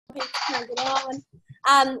People can't get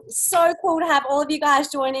on. So cool to have all of you guys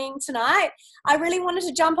joining tonight. I really wanted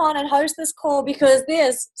to jump on and host this call because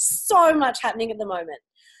there's so much happening at the moment.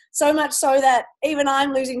 So much so that even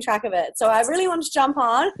I'm losing track of it. So I really want to jump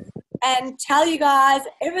on and tell you guys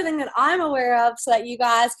everything that I'm aware of so that you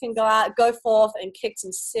guys can go forth and kick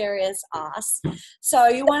some serious ass. So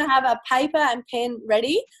you want to have a paper and pen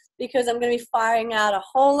ready because I'm going to be firing out a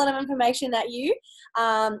whole lot of information at you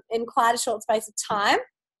in quite a short space of time.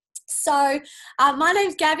 So my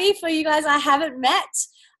name's Gabby. For you guys I haven't met,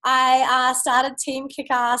 I started Team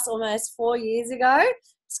Kick-Ass almost 4 years ago.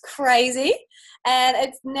 It's crazy. And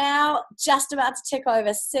it's now just about to tick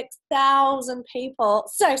over 6,000 people.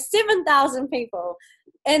 So 7,000 people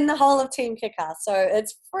in the whole of Team Kick-Ass. So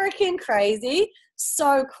it's freaking crazy.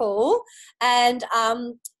 So cool. And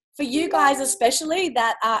for you guys especially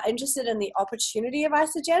that are interested in the opportunity of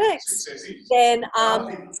Isagenix, then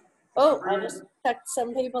I just checked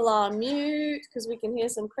some people on mute because we can hear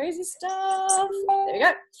some crazy stuff. There we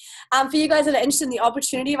go. For you guys that are interested in the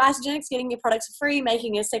opportunity of Isagenix, getting your products for free,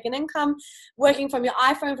 making a second income, working from your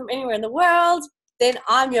iPhone from anywhere in the world, then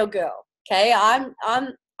I'm your girl. Okay, I'm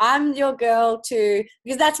your girl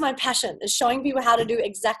because that's my passion, is showing people how to do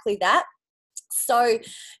exactly that. So,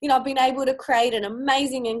 I've been able to create an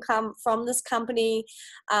amazing income from this company.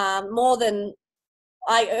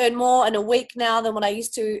 I earn more in a week now than what I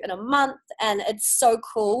used to in a month, and it's so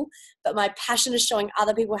cool. But my passion is showing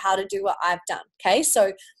other people how to do what I've done. Okay,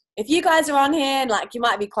 so if you guys are on here and you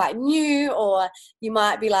might be quite new, or you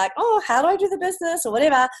might be like, oh, how do I do the business or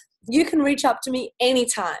whatever, you can reach up to me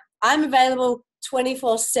anytime. I'm available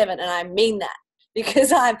 24/7, and I mean that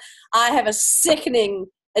because I have a sickening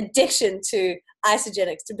addiction to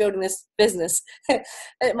Isagenix, to building this business.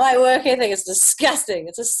 My work ethic is disgusting.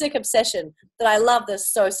 It's a sick obsession that I love this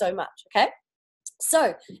so much. Okay,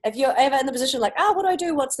 so if you're ever in the position like, what do I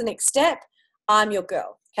do, what's the next step, I'm your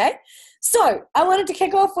girl. Okay, so I wanted to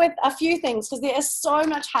kick off with a few things because there is so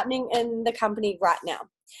much happening in the company right now.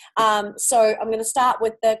 So I'm going to start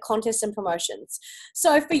with the contests and promotions.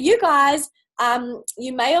 So for you guys,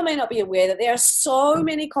 you may or may not be aware that there are so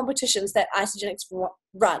many competitions that Isagenix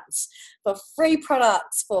runs for free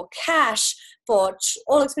products, for cash, for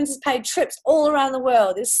all expenses paid trips all around the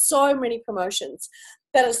world. There's so many promotions.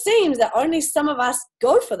 But it seems that only some of us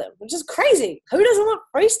go for them, which is crazy. Who doesn't want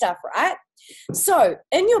free stuff, right? So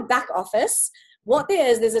in your back office, what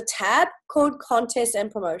there's a tab called contests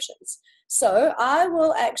and promotions. So I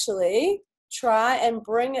will actually try and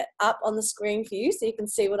bring it up on the screen for you so you can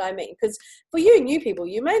see what I mean. Because for you new people,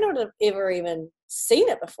 you may not have ever even seen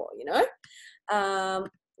it before,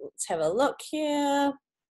 Let's have a look here.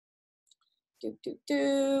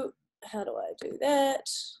 How do I do that?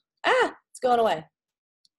 It's gone away.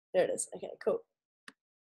 There it is. Okay, cool.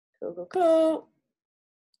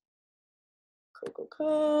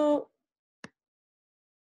 Cool.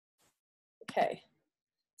 Okay.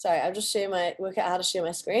 Sorry, I'm just work out how to share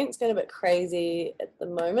my screen. It's going a bit crazy at the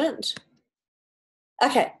moment.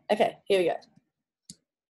 Okay, here we go.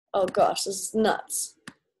 Oh gosh, this is nuts.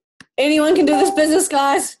 Anyone can do this business,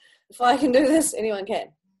 guys. If I can do this, anyone can.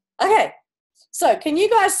 Okay, so can you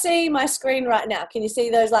guys see my screen right now? Can you see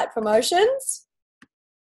those promotions?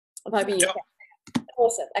 I'm hoping you can.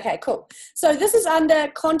 Awesome. Okay, cool. So this is under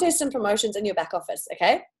contests and promotions in your back office,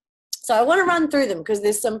 okay? So I want to run through them because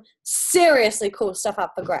there's some seriously cool stuff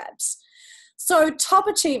up for grabs. So Top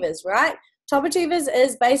Achievers, right? Top Achievers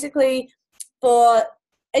is basically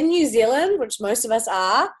in New Zealand, which most of us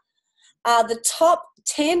are the top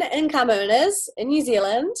 10 income earners in New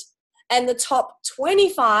Zealand and the top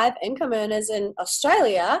 25 income earners in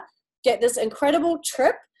Australia get this incredible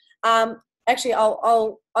trip. Actually,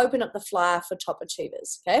 I'll open up the flyer for Top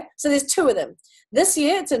Achievers, okay? So there's two of them. This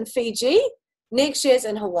year it's in Fiji. Next year's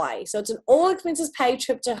in Hawaii. So it's an all expenses paid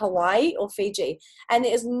trip to Hawaii or Fiji. And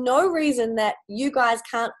there is no reason that you guys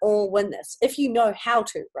can't all win this if you know how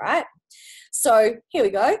to, right? So here we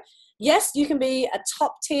go. Yes, you can be a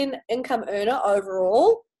top 10 income earner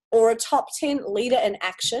overall or a top 10 leader in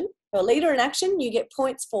action. For a leader in action, you get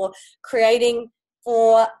points for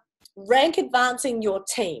rank advancing your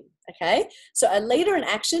team. Okay, so a leader in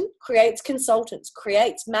action creates consultants,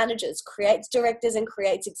 creates managers, creates directors, and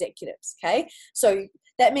creates executives. Okay, so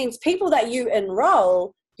that means people that you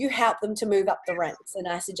enroll, you help them to move up the ranks in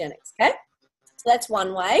Isagenix. Okay, so that's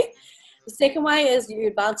one way. The second way is you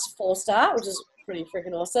advance to 4-star, which is pretty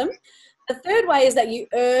freaking awesome. The third way is that you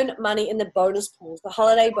earn money in the bonus pools, the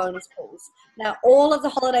holiday bonus pools. Now, all of the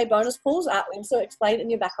holiday bonus pools are also explained in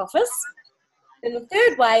your back office. And the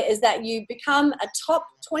third way is that you become a top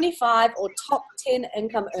 25 or top 10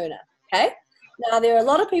 income earner, okay? Now, there are a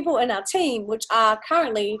lot of people in our team which are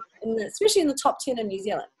currently, especially in the top 10 in New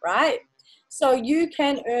Zealand, right? So you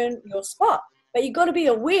can earn your spot, but you've got to be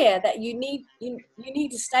aware that you need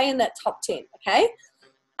to stay in that top 10, okay?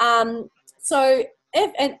 So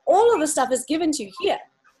and all of the stuff is given to you here.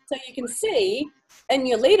 So you can see in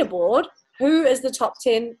your leaderboard who is the top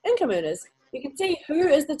 10 income earners. You can see who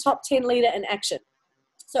is the top 10 leader in action.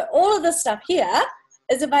 So all of this stuff here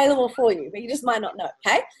is available for you, but you just might not know,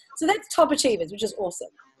 okay? So that's top achievers, which is awesome.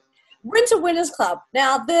 Winter Winners Club.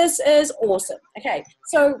 Now, this is awesome. Okay,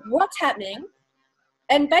 so what's happening?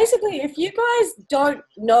 And basically, if you guys don't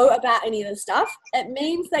know about any of this stuff, it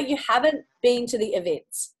means that you haven't been to the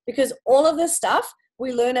events, because all of this stuff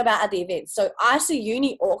we learn about at the events. So ISA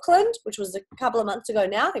Uni Auckland, which was a couple of months ago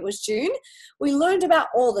now, I think it was June, we learned about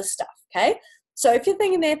all this stuff, okay? So if you're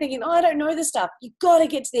thinking, oh, I don't know this stuff, you got to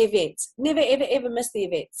get to the events. Never, ever, ever miss the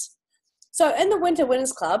events. So in the Winter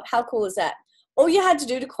Winners Club, how cool is that? All you had to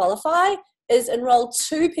do to qualify is enroll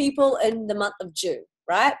 2 people in the month of June,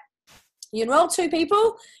 right? You enroll 2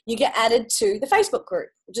 people, you get added to the Facebook group,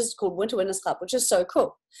 which is called Winter Winners Club, which is so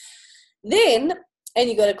cool. Then, and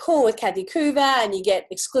you got a call with Kathy Kuva, and you get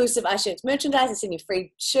exclusive iShirts merchandise and send you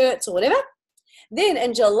free shirts or whatever. Then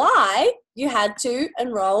in July, you had to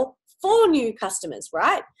enroll 4 new customers,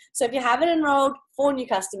 right? So if you haven't enrolled 4 new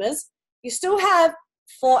customers, you still have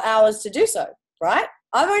 4 hours to do so, right?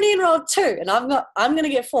 I've only enrolled 2, and I'm going to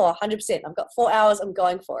get 4, 100%. I've got 4 hours, I'm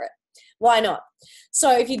going for it. Why not?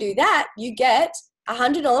 So if you do that, you get a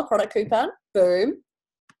 $100 product coupon, boom,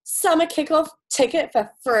 summer kickoff ticket for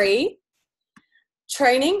free,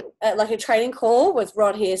 training, like a training call with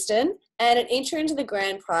Rod Hairston, and an entry into the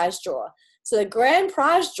grand prize draw. So the grand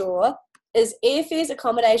prize draw is airfares,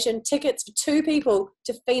 accommodation, tickets for 2 people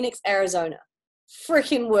to Phoenix, Arizona.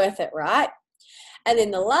 Freaking worth it, right? And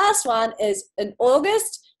then the last one is in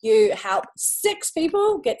August, you help 6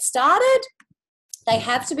 people get started. They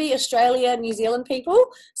have to be Australia, New Zealand people.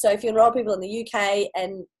 So if you enroll people in the UK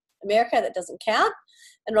and America, that doesn't count.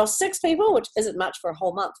 Enroll 6 people, which isn't much for a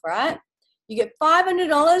whole month, right? You get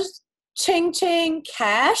 $500, ching ching,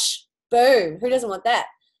 cash, boom. Who doesn't want that?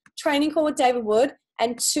 Training call with David Wood,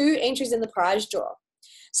 and 2 entries in the prize draw.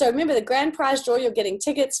 So remember, the grand prize draw, you're getting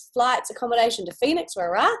tickets, flights, accommodation to Phoenix,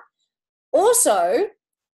 where we're at. Also,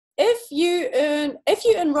 if you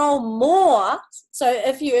enroll more, so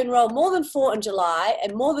if you enroll more than 4 in July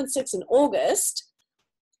and more than 6 in August,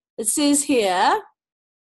 it says here,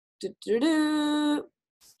 here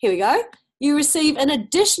we go, you receive an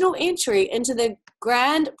additional entry into the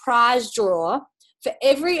grand prize draw for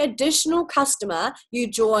every additional customer you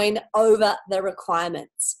join over the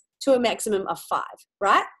requirements, to a maximum of 5,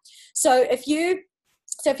 right? So if you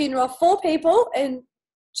enroll 4 people in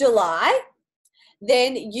July,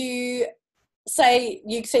 then you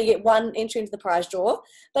get 1 entry into the prize draw,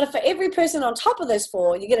 but for every person on top of those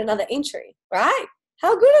 4, you get another entry, right?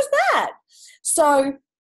 How good is that? So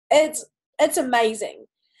it's amazing.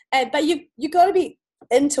 But you got to be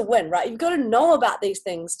in to win, right? You've got to know about these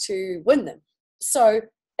things to win them. So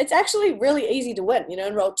it's actually really easy to win.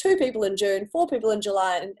 Enroll 2 people in June, 4 people in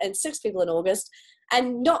July, and 6 people in August.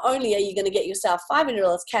 And not only are you going to get yourself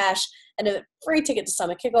 $500 cash and a free ticket to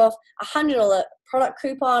summer kickoff, a $100 product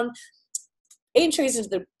coupon, entries into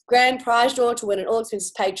the grand prize draw to win an all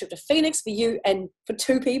expenses paid trip to Phoenix for you and for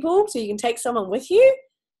 2 people, so you can take someone with you.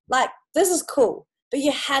 Like, this is cool, but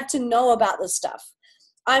you have to know about this stuff.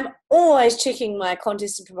 I'm always checking my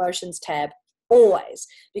contest and promotions tab, always,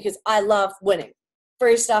 because I love winning.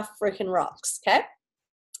 Free stuff freaking rocks, okay?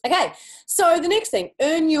 Okay, so the next thing,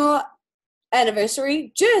 earn your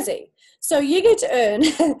anniversary jersey. So you get to earn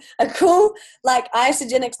a cool, like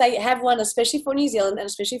Isagenix, they have one especially for New Zealand and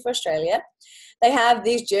especially for Australia. They have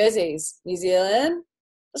these jerseys, New Zealand,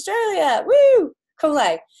 Australia, woo, cool,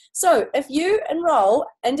 eh? So if you enroll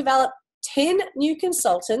and develop 10 new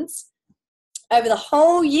consultants over the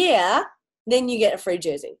whole year, then you get a free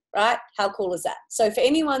jersey, right? How cool is that? So for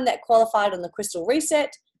anyone that qualified on the Crystal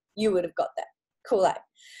Reset, you would have got that. Cool, eh?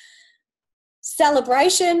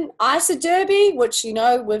 Celebration ISA Derby, which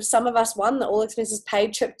with some of us won the all expenses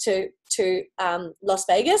paid trip to Las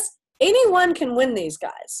Vegas. Anyone can win these,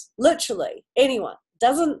 guys. Literally anyone.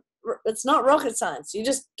 It's not rocket science. You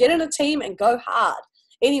just get in a team and go hard.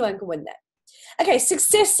 Anyone can win that. Okay,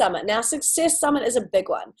 Success Summit. Now, Success Summit is a big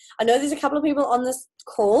one. I know there's a couple of people on this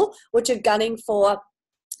call which are gunning for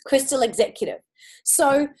Crystal Executive.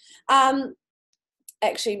 So,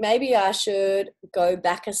 actually, maybe I should go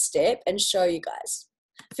back a step and show you guys.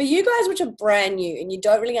 For you guys which are brand new and you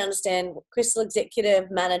don't really understand what Crystal Executive,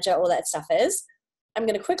 Manager, all that stuff is, I'm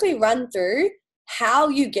going to quickly run through how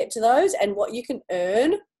you get to those and what you can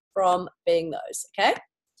earn from being those, okay?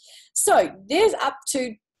 So there's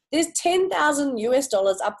 $10,000 US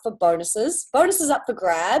up for bonuses up for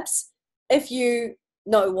grabs if you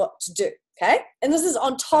know what to do, okay? And this is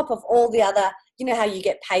on top of all the other, you know how you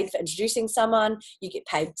get paid for introducing someone, you get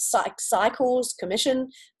paid cycles, commission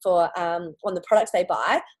for on the products they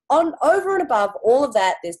buy. On over and above all of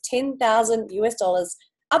that, there's $10,000 US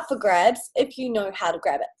up for grabs if you know how to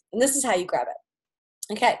grab it. And this is how you grab it.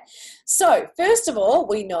 Okay, so first of all,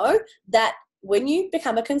 we know that when you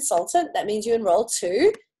become a consultant, that means you enroll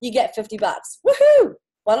 2, you get $50. Woohoo!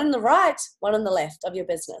 One on the right, one on the left of your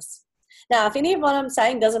business. Now, if any of what I'm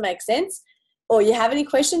saying doesn't make sense, or you have any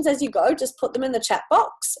questions as you go, just put them in the chat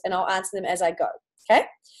box and I'll answer them as I go, okay?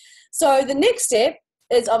 So the next step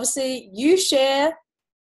is obviously you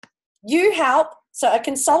help. So a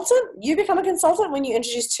consultant, you become a consultant when you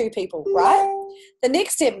introduce 2 people, right? The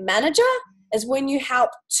next step, manager, is when you help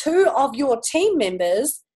 2 of your team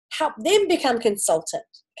members, help them become consultant,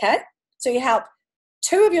 okay? So you help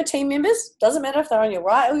 2 of your team members, doesn't matter if they're on your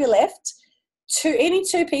right or your left, to any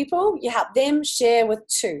 2 people, you help them share with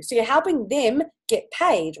 2. So you're helping them get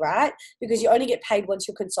paid, right? Because you only get paid once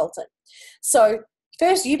you're consultant. So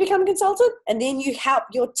first you become consultant and then you help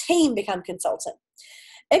your team become consultant.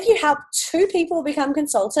 If you help 2 people become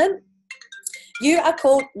consultant, you are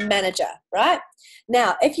called manager, right?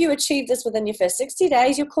 Now, if you achieve this within your first 60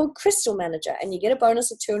 days, you're called Crystal Manager and you get a bonus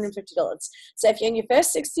of $250. So if you're in your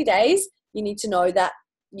first 60 days, you need to know that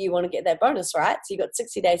you want to get that bonus, right? So you've got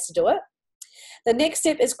 60 days to do it. The next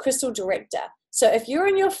step is Crystal Director. So if you're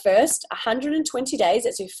in your first 120 days,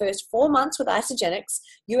 that's your first 4 months with Isagenix,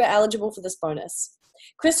 you are eligible for this bonus.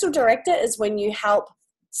 Crystal Director is when you help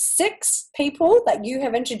 6 people that you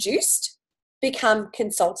have introduced become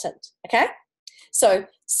consultant, okay? So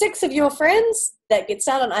 6 of your friends that get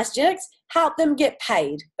started on Isagenix, help them get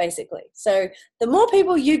paid, basically. So the more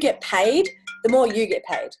people you get paid, the more you get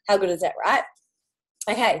paid. How good is that, right?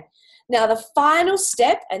 Okay, now the final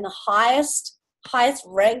step and the highest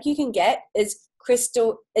rank you can get is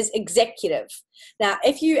executive. Now,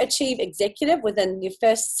 if you achieve executive within your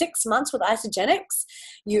first 6 months with Isagenix,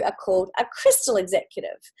 you are called a Crystal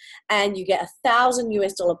Executive and you get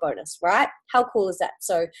 $1,000 bonus, right? How cool is that?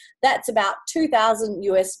 So that's about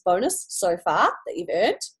 $2,000 bonus so far that you've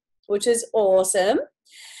earned, which is awesome.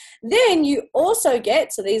 Then you also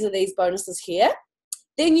get, so these are these bonuses here,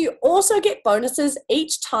 then you also get bonuses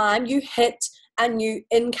each time you hit a new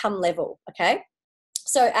income level, okay?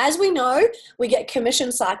 So as we know, we get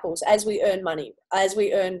commission cycles as we earn money, as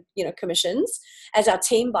we earn, commissions, as our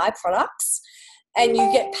team buy products, and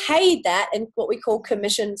you get paid that in what we call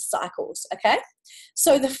commission cycles, okay?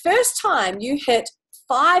 So the first time you hit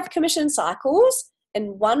 5 commission cycles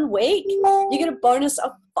in 1 week, you get a bonus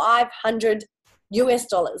of $500.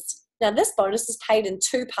 Now this bonus is paid in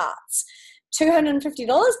 2 parts.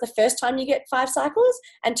 $250 the first time you get 5 cycles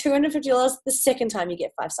and $250 the second time you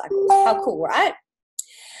get 5 cycles. How cool, right?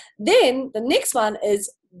 Then the next one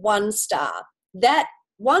is 1 star. That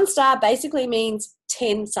 1 star basically means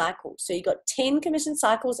 10 cycles. So you got 10 commission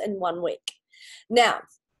cycles in 1 week. Now,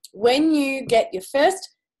 when you get the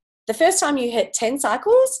first time you hit 10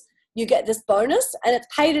 cycles, you get this bonus and it's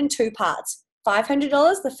paid in 2 parts.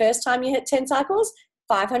 $500 the first time you hit 10 cycles,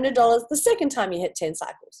 $500 the second time you hit 10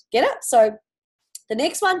 cycles. Get it? So the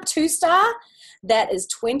next one, 2 star, that is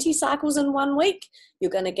 20 cycles in 1 week.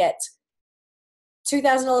 You're going to get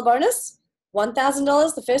 $2,000 bonus,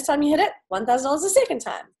 $1,000 the first time you hit it, $1,000 the second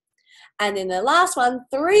time. And then the last one,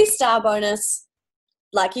 3 star bonus.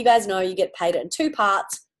 Like you guys know, you get paid it in 2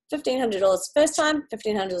 parts, $1,500 first time,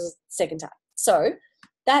 $1,500 second time. So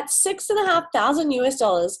that's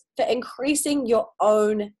 $6,500 for increasing your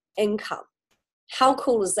own income. How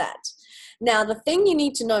cool is that? Now, the thing you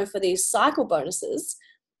need to know for these cycle bonuses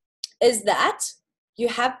is that you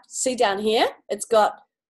have, see down here, it's got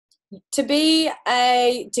to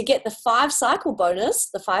get the 5 cycle bonus,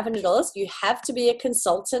 the $500, you have to be a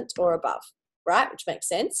consultant or above, right? Which makes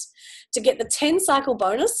sense. To get the 10 cycle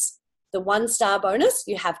bonus, the 1 star bonus,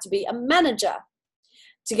 you have to be a manager.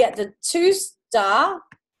 To get the 2 star,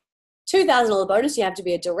 $2,000 bonus, you have to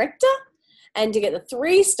be a director. And to get the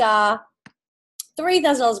 3 star,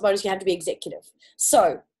 $3,000 bonus, you have to be executive.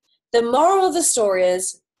 So the moral of the story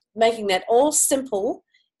is, making that all simple,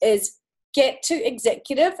 is get to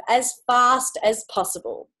executive as fast as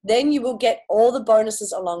possible. Then you will get all the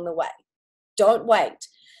bonuses along the way. Don't wait.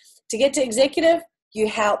 To get to executive, you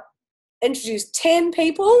help introduce 10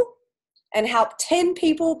 people and help 10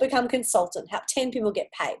 people become consultant, help 10 people get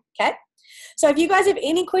paid, okay? So if you guys have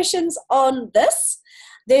any questions on this,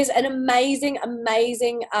 there's an amazing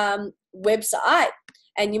website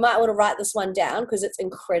and you might want to write this one down because it's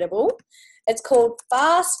incredible. It's called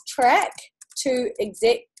Fast Track to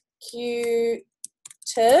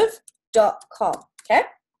Executive.com. Okay?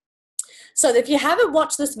 So if you haven't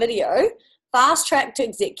watched this video, Fast Track to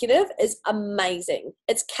Executive is amazing.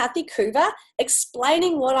 It's Kathy Coover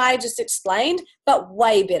explaining what I just explained, but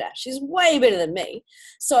way better. She's way better than me.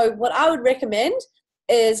 So what I would recommend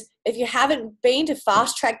is, if you haven't been to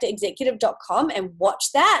fasttracktoexecutive.com and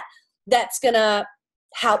watch that, that's going to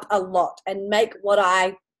help a lot and make what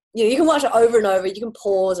you can watch it over and over. You can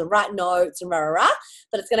pause and write notes and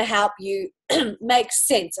but it's going to help you make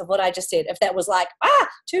sense of what I just said. If that was like,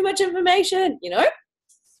 too much information,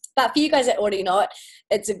 But for you guys that already know it,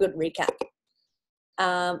 it's a good recap.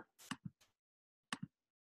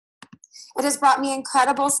 It has brought me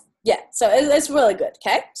incredible. Yeah, so it's really good,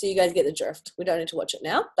 okay? So you guys get the drift. We don't need to watch it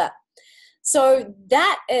now. But so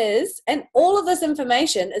that is, and all of this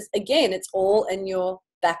information is, again, it's all in your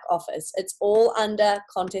back office. It's all under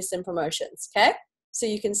contests and promotions, okay? So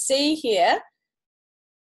you can see here,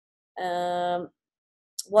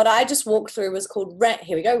 what I just walked through was called rank.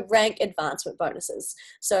 Here we go, rank advancement bonuses.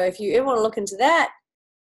 So if you ever want to look into that,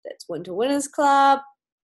 that's Winter Winners Club.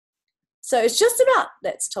 So it's just about,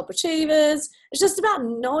 that's top achievers. It's just about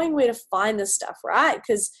knowing where to find this stuff, right?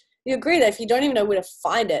 Because you agree that if you don't even know where to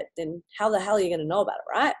find it, then how the hell are you going to know about it,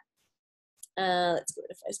 right? Let's go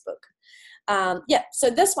to Facebook.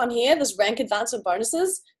 So this one here, this rank advancement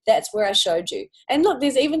bonuses, that's where I showed you. And look,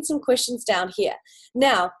 there's even some questions down here.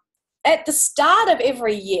 Now, at the start of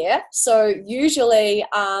every year, so usually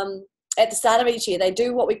at the start of each year, they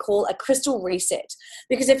do what we call a crystal reset.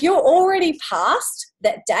 Because if you're already past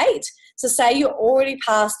that date, so say you're already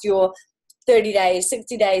past your 30 days,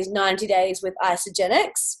 60 days, 90 days with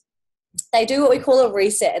Isagenix, they do what we call a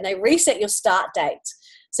reset, and they reset your start date.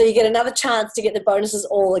 So you get another chance to get the bonuses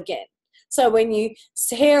all again. So when you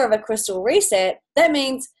hear of a crystal reset, that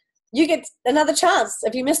means you get another chance.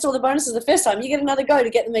 If you missed all the bonuses the first time, you get another go to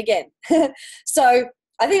get them again. So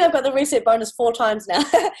I think I've got the reset bonus 4 times now.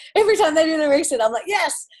 Every time they do the reset, I'm like,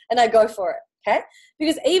 yes, and I go for it, okay?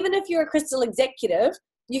 Because even if you're a crystal executive,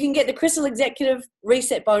 you can get the crystal executive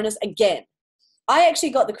reset bonus again. I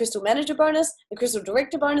actually got the crystal manager bonus, the crystal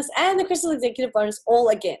director bonus, and the crystal executive bonus all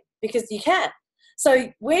again, because you can.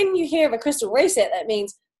 So when you hear of a crystal reset, that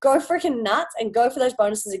means go freaking nuts and go for those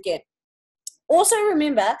bonuses again. Also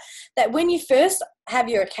remember that when you first have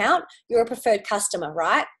your account, you're a preferred customer,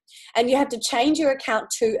 right? And you have to change your account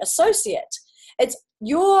to associate. It's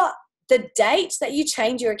the date that you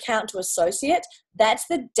change your account to associate, that's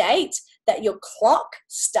the date that your clock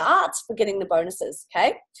starts for getting the bonuses,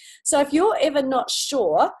 okay? So if you're ever not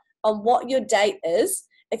sure on what your date is,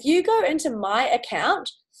 if you go into my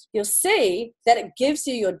account, you'll see that it gives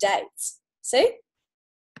you your dates. See?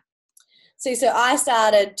 See, so I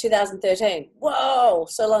started 2013. Whoa,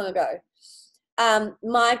 so long ago.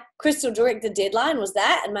 My Crystal Director deadline was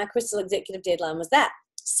that, and my Crystal Executive deadline was that.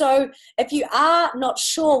 So if you are not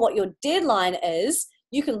sure what your deadline is,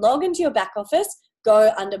 you can log into your back office,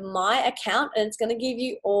 go under my account, and it's going to give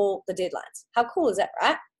you all the deadlines. How cool is that,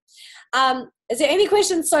 right? Is there any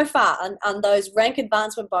questions so far on those rank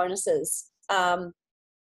advancement bonuses?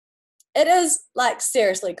 It is like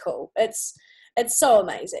seriously cool. It's so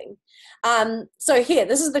amazing. So here,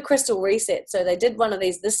 this is the Crystal Reset. So they did one of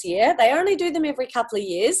these this year. They only do them every couple of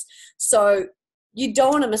years. So you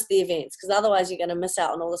don't want to miss the events, because otherwise you're going to miss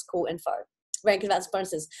out on all this cool info. Rank advanced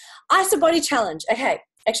bonuses. ISO Body Challenge. Okay,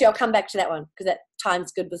 actually I'll come back to that one because that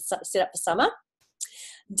time's good with set up for summer.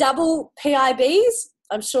 Double PIBs.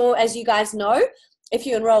 I'm sure, as you guys know, if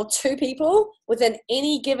you enroll 2 people within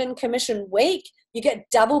any given commission week, you get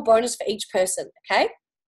double bonus for each person, okay?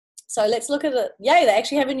 So let's look at it. Yay, they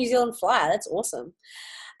actually have a New Zealand flyer. That's awesome.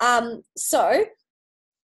 So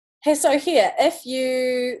here, if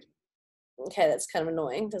you, okay, that's kind of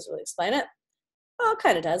annoying. Doesn't really explain it. Oh, it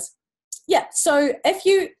kind of does. Yeah, so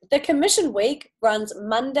the commission week runs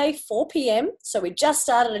Monday 4 p.m. So we just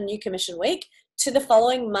started a new commission week to the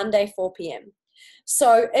following Monday 4 p.m.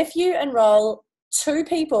 So if you enroll 2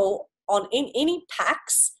 people in any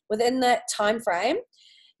packs within that time frame,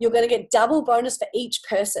 you're going to get double bonus for each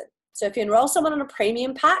person. So if you enroll someone on a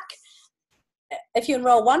premium pack, if you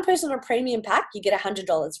enroll 1 person on a premium pack, you get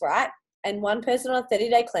 $100, right? And 1 person on a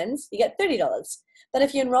 30-day cleanse, you get $30. But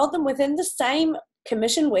if you enroll them within the same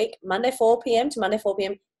commission week, Monday 4 p.m. to Monday 4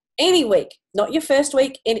 p.m., any week, not your first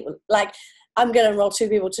week, like I'm going to enroll 2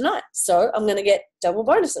 people tonight, so I'm going to get double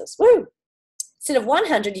bonuses. Woo! Instead of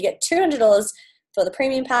 $100, you get $200 for the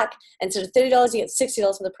premium pack. And instead of $30, you get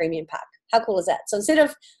 $60 for the premium pack. How cool is that? So instead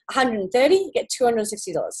of $130, you get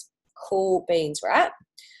 $260. Cool beans, right?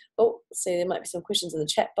 Oh, see, there might be some questions in the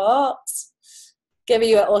chat box. Gabby,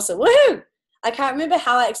 you are awesome. Woohoo! I can't remember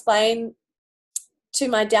how I explained to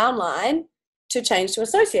my downline to change to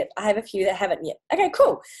associate. I have a few that haven't yet. Okay,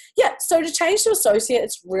 cool. Yeah, so to change to associate,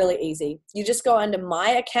 it's really easy. You just go under my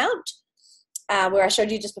account, where I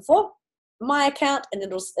showed you just before, my account, and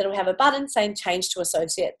it'll have a button saying change to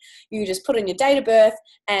associate. You just put in your date of birth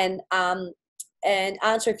and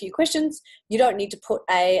answer a few questions. You don't need to put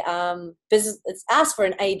a business, it's asked for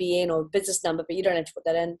an ABN or business number, but you don't have to put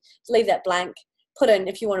that in. Leave that blank. Put in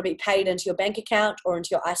if you want to be paid into your bank account or into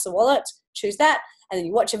your ISA wallet, choose that, and then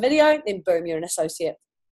you watch a video, then boom, you're an associate.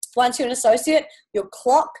 Once you're an associate, your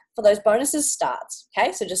clock for those bonuses starts,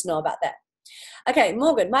 okay? So just know about that. Okay,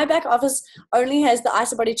 Morgan, my back office only has the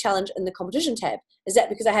ISA Body Challenge in the competition tab. Is that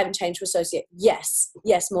because I haven't changed to associate? Yes,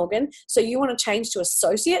 Morgan. So you want to change to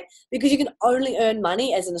associate because you can only earn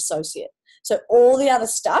money as an associate. So all the other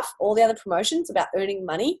stuff, all the other promotions about earning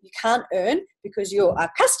money, you can't earn because you're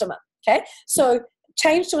a customer, okay? So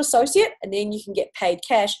change to associate and then you can get paid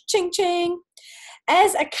cash, ching ching.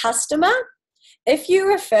 As a customer, if you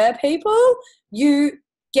refer people, you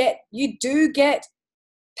do get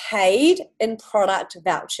paid in product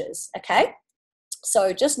vouchers, okay?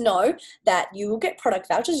 So just know that you will get product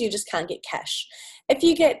vouchers, you just can't get cash. If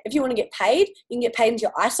you want to get paid, you can get paid into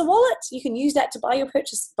your ISA wallet. You can use that to buy your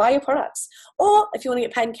products. Or if you want to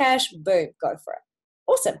get paid in cash, boom, go for it.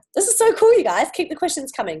 Awesome. This is so cool, you guys. Keep the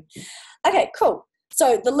questions coming. Okay, cool.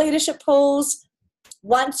 So the leadership pools,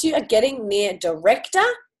 once you are getting near director,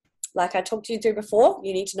 like I talked to you through before,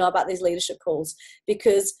 you need to know about these leadership pools,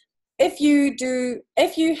 because if you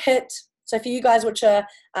guys which are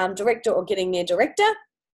director or getting near director,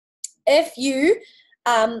 if you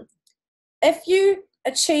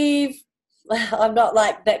achieve, I'm not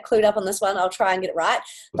like that clued up on this one, I'll try and get it right,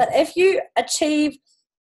 but if you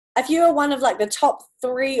are one of like the top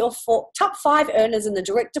 5 earners in the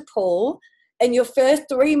director pool in your first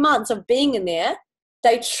 3 months of being in there,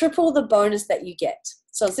 they triple the bonus that you get.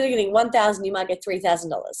 So instead of getting $1,000, you might get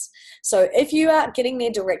 $3,000. So if you are getting their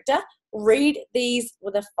director, read these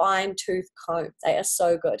with a fine-tooth comb. They are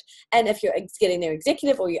so good. And if you're getting their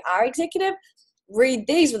executive or you are executive, read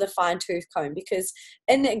these with a fine-tooth comb, because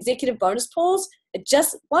in the executive bonus pools,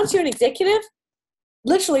 once you're an executive,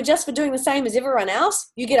 literally just for doing the same as everyone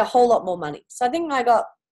else, you get a whole lot more money. So I think I got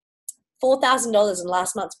 $4,000 in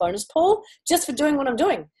last month's bonus pool just for doing what I'm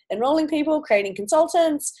doing, enrolling people, creating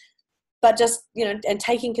consultants, but just, and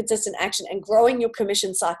taking consistent action and growing your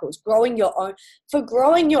commission cycles, growing your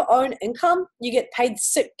own income, you get paid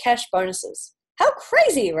sick cash bonuses. How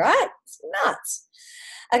crazy, right? It's nuts.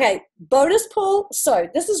 Okay, bonus pool. So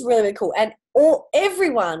this is really, really cool. And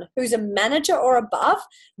everyone who's a manager or above,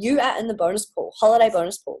 you are in the bonus pool, holiday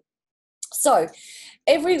bonus pool. So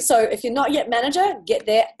if you're not yet manager, get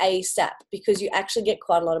there ASAP, because you actually get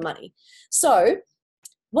quite a lot of money. So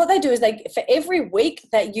what they do is for every week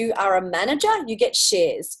that you are a manager, you get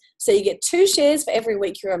shares. So you get 2 shares for every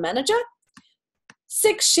week you're a manager,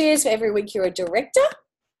 6 shares for every week you're a director,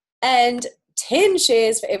 and 10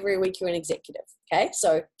 shares for every week you're an executive. Okay,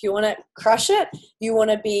 so if you want to crush it, you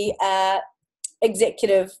want to be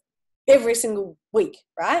executive every single week,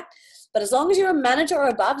 right? But as long as you're a manager or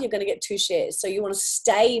above, you're going to get 2 shares. So you want to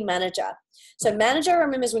stay manager. So manager,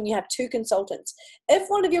 remember, is when you have 2 consultants. If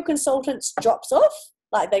one of your consultants drops off,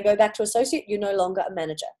 like they go back to associate, you're no longer a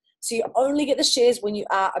manager. So you only get the shares when you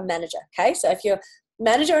are a manager, okay? So if you're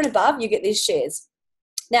manager and above, you get these shares.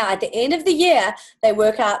 Now, at the end of the year, they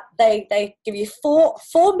work out, they give you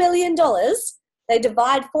 $4 million. They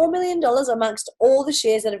divide $4 million amongst all the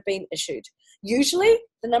shares that have been issued. Usually,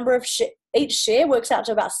 the number of each share works out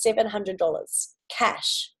to about $700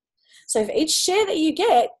 cash. So for each share that you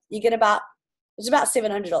get about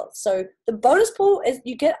 $700. So the bonus pool is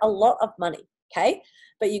you get a lot of money, okay?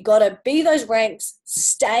 But you got to be those ranks,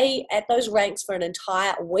 stay at those ranks for an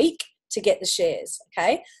entire week to get the shares,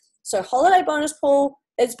 okay? So holiday bonus pool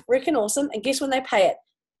is freaking awesome. And guess when they pay it?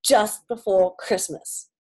 Just before Christmas.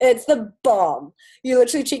 It's the bomb. You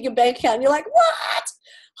literally check your bank account and you're like, what?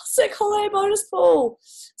 Sick holiday bonus pool.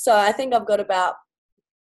 So I think I've got about,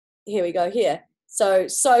 here we go here. So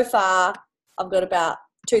far I've got about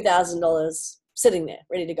 $2,000 sitting there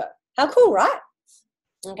ready to go. How cool, right?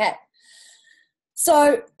 Okay.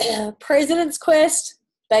 So President's Quest,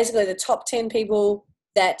 basically the top 10 people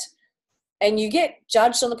and you get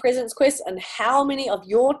judged on the President's Quest and how many of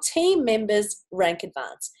your team members rank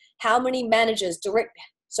advanced, how many managers,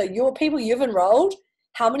 so your people you've enrolled,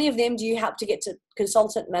 how many of them do you help to get to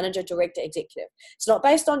consultant, manager, director, executive? It's not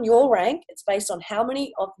based on your rank. It's based on how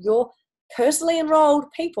many of your personally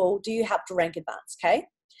enrolled people do you help to rank advanced, okay?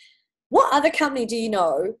 What other company do you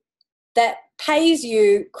know that pays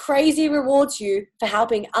you, crazy rewards you for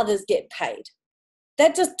helping others get paid.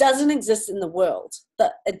 That just doesn't exist in the world,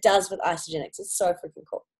 but it does with Isagenix. It's so freaking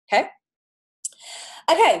cool. Okay.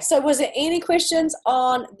 Okay, so was there any questions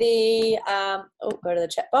on the, go to the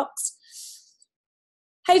chat box.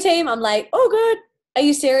 Hey team, I'm late. Oh, good. Are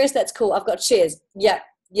you serious? That's cool. I've got shares. Yeah,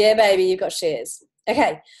 baby, you've got shares.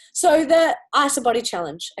 Okay, so the IsaBody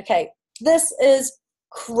challenge. Okay, this is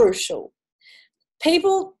crucial.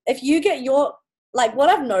 People, if you get your, like what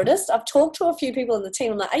I've noticed, I've talked to a few people in the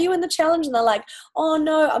team. I'm like, are you in the challenge? And they're like, oh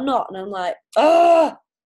no, I'm not. And I'm like, oh,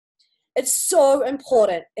 it's so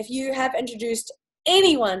important. If you have introduced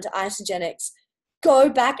anyone to Isagenix, go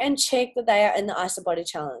back and check that they are in the IsaBody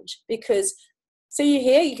challenge, because see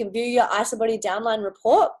here, you can view your IsaBody downline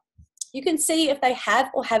report. You can see if they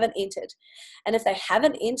have or haven't entered. And if they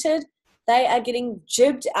haven't entered, they are getting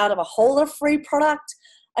jibbed out of a whole lot of free product.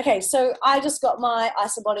 Okay, so I just got my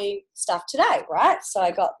IsaBody stuff today, right? So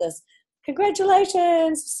I got this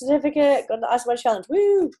congratulations certificate, got the IsaBody challenge,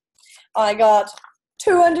 woo! I got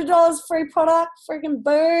 $200 free product, freaking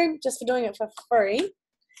boom, just for doing it for free.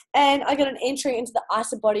 And I got an entry into the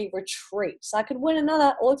IsaBody retreat. So I could win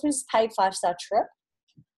another all-expenses paid 5-star trip.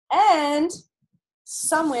 And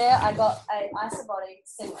somewhere I got a IsaBody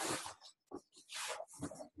singlet.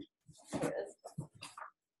 Here it is.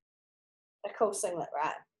 A cool singlet,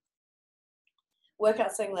 right?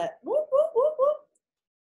 Workout singlet. Whoop, whoop, whoop, whoop.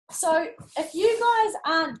 So if you guys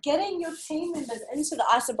aren't getting your team members into the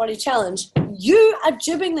IsaBody challenge, you are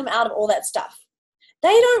jibbing them out of all that stuff.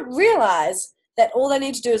 They don't realize that all they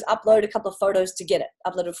need to do is upload a couple of photos to get it.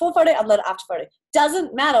 Upload a before photo, upload an after photo.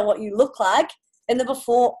 Doesn't matter what you look like in the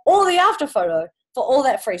before or the after photo for all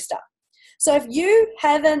that free stuff. So if you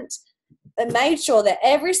haven't made sure that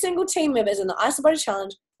every single team member is in the IsaBody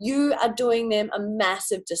challenge, you are doing them a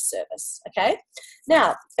massive disservice, okay?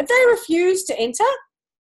 Now, if they refuse to enter,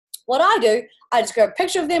 what I do, I just grab a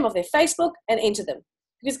picture of them off their Facebook and enter them.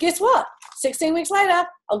 Because guess what? 16 weeks later,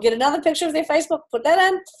 I'll get another picture of their Facebook, put that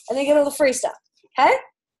in, and then get all the free stuff, okay?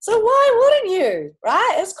 So why wouldn't you,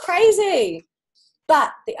 right? It's crazy.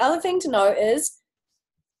 But the other thing to know is,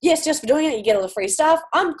 yes, just for doing it, you get all the free stuff.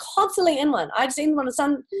 I'm constantly in one. I just entered one of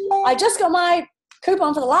some. I just got my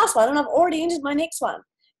coupon for the last one, and I've already entered my next one.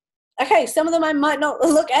 Okay, some of them I might not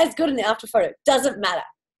look as good in the after photo. Doesn't matter,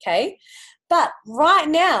 okay? But right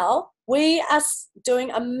now, we are doing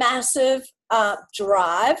a massive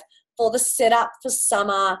drive for the Setup for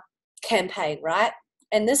Summer campaign, right?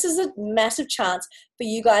 And this is a massive chance for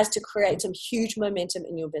you guys to create some huge momentum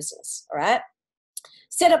in your business, all right?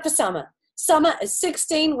 Setup for Summer. Summer is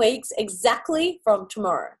 16 weeks exactly from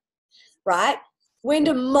tomorrow, right? When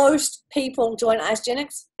do most people join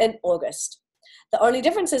Isagenix? In August. The only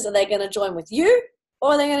difference is, are they going to join with you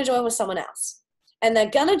or are they going to join with someone else? And they're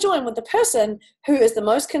going to join with the person who is the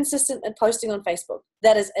most consistent in posting on Facebook.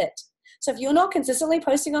 That is it. So if you're not consistently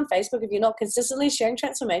posting on Facebook, if you're not consistently sharing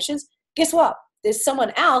transformations, guess what? There's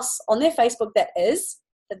someone else on their Facebook that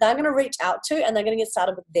they're going to reach out to, and they're going to get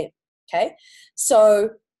started with them, okay? So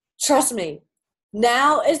trust me,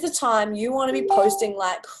 now is the time you want to be posting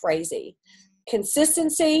like crazy.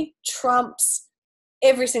 Consistency trumps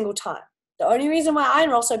every single time. The only reason why I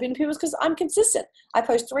enroll so many people is because I'm consistent. I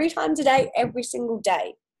post 3 times a day, every single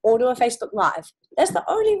day, or do a Facebook Live. That's the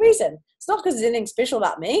only reason. It's not because there's anything special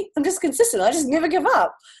about me. I'm just consistent. I just never give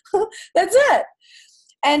up. That's it.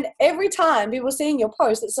 And every time people seeing your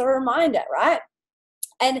post, it's a reminder, right?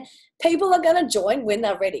 And people are going to join when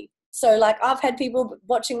they're ready. So like I've had people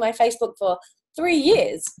watching my Facebook for 3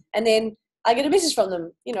 years, and then I get a message from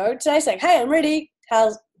them, today saying, hey, I'm ready.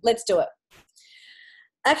 Let's do it.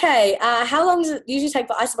 Okay, how long does it usually take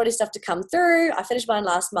for IsaBody stuff to come through? I finished mine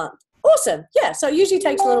last month. Awesome. Yeah, so it usually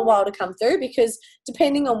takes a little while to come through, because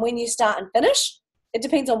depending on when you start and finish, it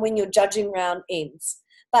depends on when your judging round ends.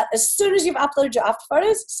 But as soon as you've uploaded your after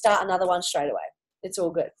photos, start another one straight away. It's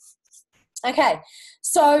all good. Okay,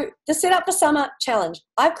 so the Setup for Summer challenge.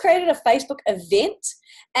 I've created a Facebook event,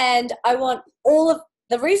 and I want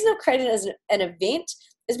the reason I've created it as an event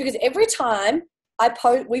is because every time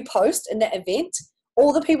we post in that event,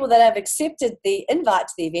 all the people that have accepted the invite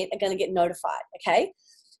to the event are going to get notified, okay?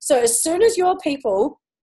 So as soon as your people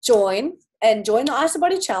join the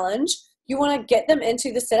IsaBody challenge, you want to get them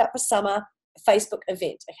into the Setup for Summer Facebook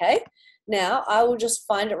event, okay? Now, I will just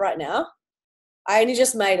find it right now. I only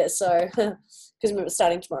just made it, so, because it's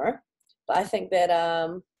starting tomorrow. But I think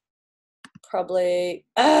that probably,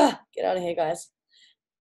 get out of here, guys.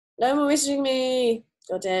 No more messaging me.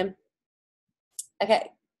 God damn. Okay.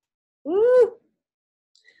 Woo.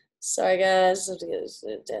 Sorry, guys. I have to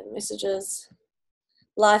get dead messages.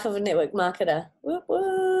 Life of a network marketer. Whoop,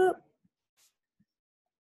 whoop.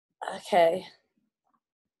 Okay.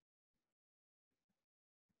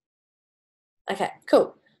 Okay,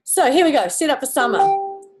 cool. So here we go. Set up for summer.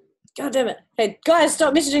 God damn it. Hey, guys,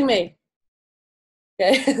 stop messaging me.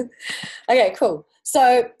 Okay. Okay, cool.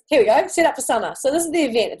 So here we go. Set up for summer. So this is the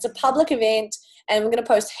event. It's a public event, and we're going to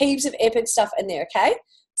post heaps of epic stuff in there, okay?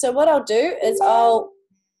 So what I'll do is I'll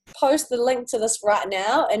post the link to this right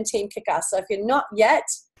now in Team Kickass. So if you're not yet,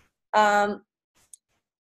 in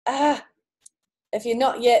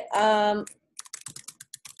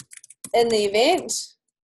the event,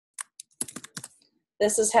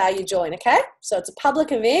 this is how you join, okay? So it's a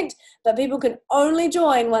public event, but people can only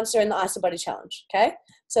join once they're in the IsaBody Challenge, okay?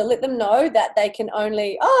 So let them know that they can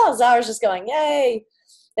only, oh, Zara's just going, yay.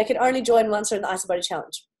 They can only join once they're in the IsaBody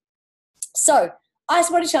Challenge. So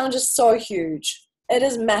IsaBody Challenge is so huge. It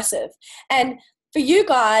is massive. And for you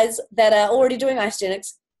guys that are already doing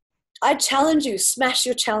Isagenix, I challenge you, smash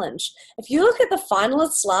your challenge. If you look at the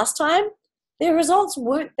finalists last time, their results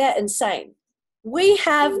weren't that insane. We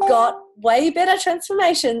have got way better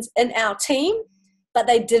transformations in our team, but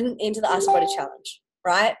they didn't enter the IsaBody Challenge,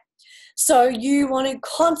 right? So you want to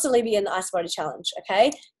constantly be in the IsaBody Challenge,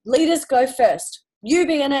 okay? Leaders go first. You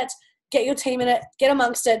be in it, get your team in it, get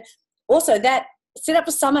amongst it. Also, that set up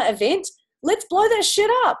a summer event, let's blow that shit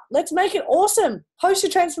up. Let's make it awesome. Post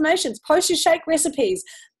your transformations, post your shake recipes.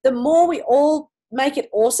 The more we all make it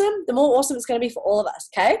awesome, the more awesome it's going to be for all of us,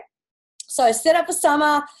 okay? So set up for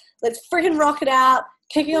summer. Let's freaking rock it out.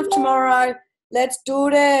 Kicking off tomorrow. Let's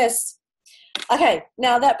do this. Okay,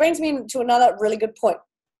 now that brings me to another really good point.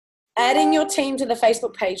 Adding your team to the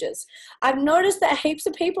Facebook pages. I've noticed that heaps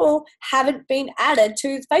of people haven't been added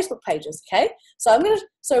to Facebook pages, okay? So I'm going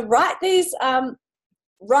to write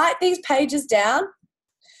these pages down.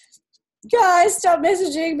 Guys, stop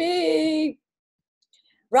messaging me.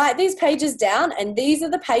 Write these pages down, and these are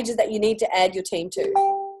the pages that you need to add your team to.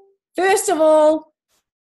 First of all,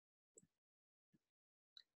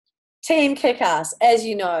 Team Kickass. As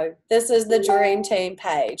you know, this is the Dream Team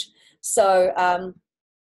page. So add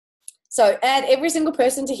every single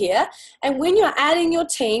person to here. And when you're adding your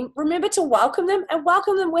team, remember to welcome them, and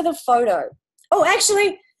welcome them with a photo. Oh,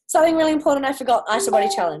 actually, something really important I forgot,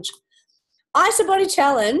 IsaBody Challenge. IsaBody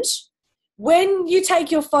Challenge, when you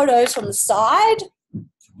take your photos from the side,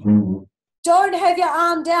 don't have your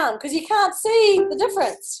arm down because you can't see the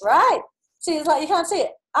difference, right? See, it's like you can't see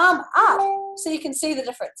it. Arm up so you can see the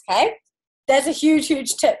difference, okay? That's a huge,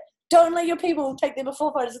 huge tip. Don't let your people take their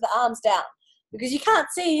before photos with the arms down because you can't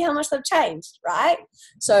see how much they've changed, right?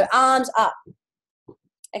 So arms up.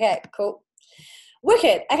 Okay, cool.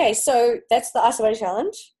 Wicked. Okay, so that's the IsaBody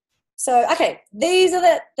Challenge. So, okay, these are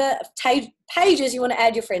the pages you want to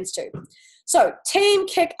add your friends to. So Team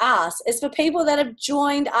Kickass is for people that have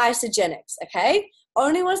joined Isagenix, okay?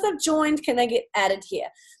 Only once they've joined can they get added here.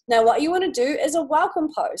 Now, what you want to do is a welcome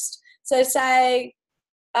post. So say,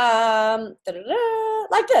 like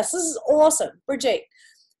this. This is awesome. Brigitte.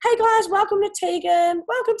 Hey guys, welcome to Tegan.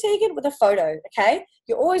 Welcome Tegan with a photo, okay?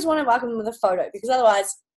 You always want to welcome them with a photo because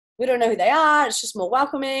otherwise we don't know who they are. It's just more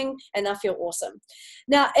welcoming and they'll feel awesome.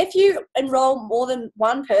 Now, if you enroll more than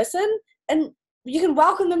one person, and you can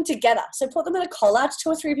welcome them together. So put them in a collage, 2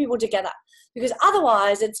 or 3 people together, because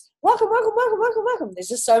otherwise it's welcome, welcome, welcome, welcome, welcome. There's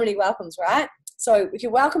just so many welcomes, right? So if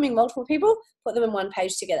you're welcoming multiple people, put them in one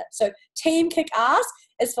page together. So Team Kickass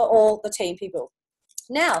is for all the team people.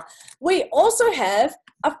 Now, we also have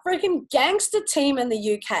a freaking gangster team in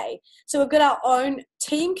the UK. So we've got our own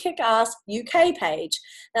Team Kickass UK page.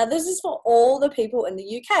 Now, this is for all the people in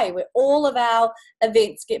the UK where all of our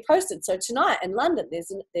events get posted. So tonight in London,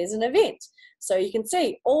 there's an event. So you can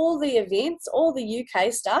see all the events, all the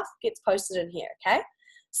UK stuff gets posted in here, okay?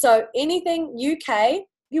 So anything UK,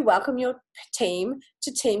 you welcome your team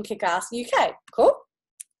to Team Kickass UK. Cool?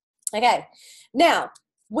 Okay. Now,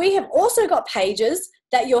 we have also got pages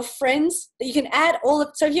that your friends, that you can add all of,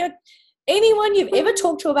 so if you're anyone you've ever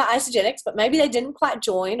talked to about Isagenix, but maybe they didn't quite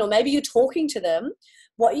join, or maybe you're talking to them,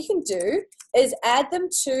 what you can do is add them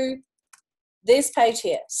to this page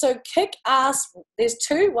here. So Kickass, there's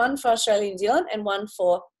 2, one for Australia, New Zealand, and one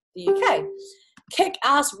for the UK.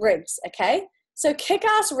 Kickass rigs, okay? So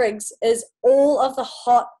Kickass rigs is all of the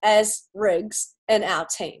hot as rigs in our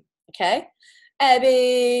team, okay?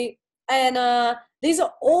 Abby, Anna, these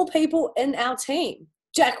are all people in our team.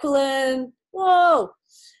 Jacqueline, whoa,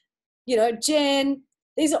 you know, Jen,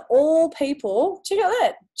 these are all people. Check out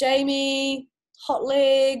that. Jamie, Hot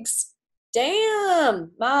Legs,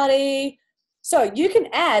 damn, Marty. So you can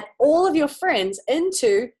add all of your friends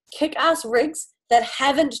into Kickass rigs that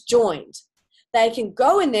haven't joined. They can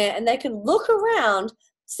go in there and they can look around,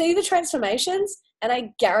 see the transformations, and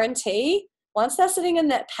I guarantee once they're sitting in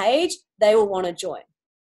that page, they will want to join.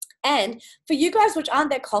 And for you guys which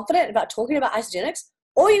aren't that confident about talking about Isagenix,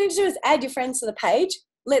 all you need to do is add your friends to the page,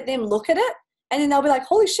 let them look at it, and then they'll be like,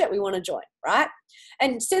 holy shit, we want to join, right?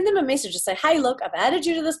 And send them a message to say, hey, look, I've added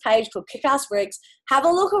you to this page called Kick-Ass Rigs. Have a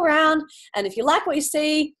look around, and if you like what you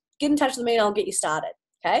see, get in touch with me and I'll get you started,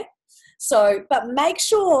 okay? So, but make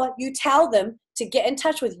sure you tell them to get in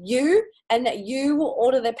touch with you and that you will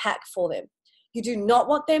order their pack for them. You do not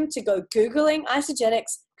want them to go Googling Isagenix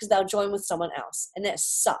because they'll join with someone else, and that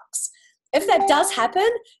sucks. If that does happen,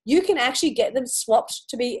 you can actually get them swapped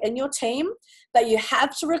to be in your team, but you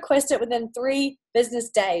have to request it within 3 business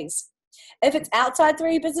days. If it's outside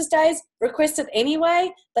 3 business days, request it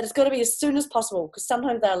anyway, but it's got to be as soon as possible because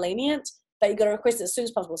sometimes they're lenient, but you've got to request it as soon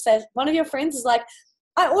as possible. So if one of your friends is like,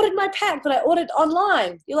 I ordered my pack, but I ordered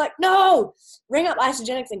online. You're like, no, ring up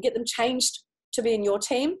Isagenix and get them changed to be in your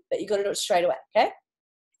team, but you got to do it straight away, okay?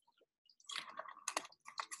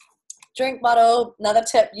 Drink bottle, another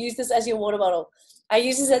tip, use this as your water bottle. I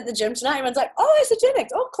use this at the gym tonight. Everyone's like, oh, Isagenix,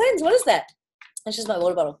 oh, Cleanse, what is that? It's just my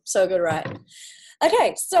water bottle. So good, right?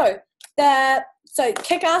 Okay, so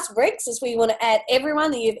Kick-Ass Rigs is where you want to add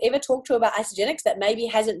everyone that you've ever talked to about Isagenix that maybe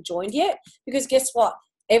hasn't joined yet, because guess what?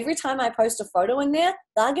 Every time I post a photo in there,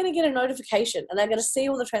 they're going to get a notification and they're going to see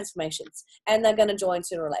all the transformations and they're going to join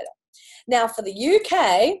sooner or later. Now for the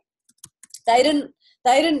UK, they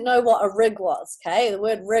didn't know what a rig was, okay? The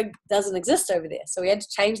word rig doesn't exist over there, so we had to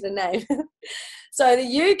change the name. So the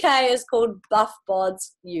UK is called Buff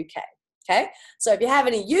Bods UK, okay? So if you have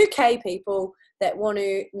any UK people that want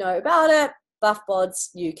to know about it, Buff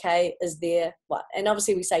Bods UK is there. What? And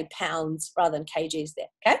obviously we say pounds rather than kgs there,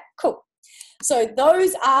 okay? Cool. So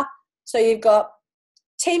those are, so you've got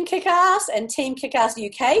Team Kick-Ass and Team Kick-Ass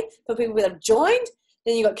UK for people that have joined.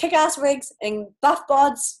 Then you've got Kick-Ass Rigs and Buff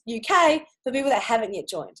Bods UK for people that haven't yet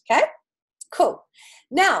joined, okay? Cool.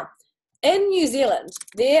 Now, in New Zealand,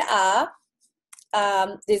 there are,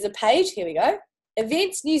 there's a page, here we go,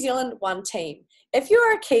 Events New Zealand One Team. If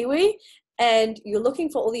you're a Kiwi and you're looking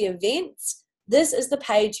for all the events, this is the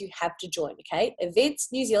page you have to join, okay? Events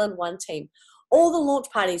New Zealand One Team. All the launch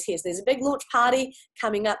parties here. So there's a big launch party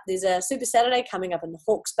coming up. There's a Super Saturday coming up in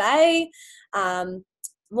Hawke's Bay,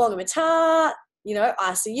 Whangamata, you know,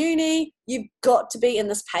 ISA Uni. You've got to be in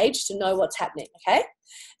this page to know what's happening, okay?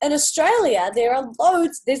 In Australia, there are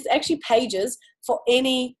loads. There's actually pages for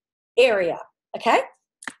any area, okay?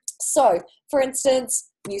 So, for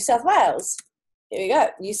instance, New South Wales. Here we go.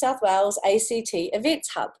 New South Wales ACT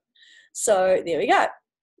Events Hub. So there we go.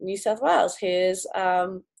 New South Wales. Here's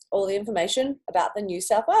all the information about the New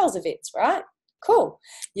South Wales events, right? Cool.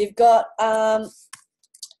 You've got,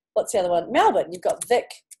 what's the other one? Melbourne. You've got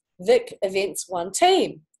Vic Events One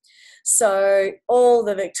Team. So all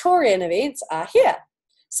the Victorian events are here.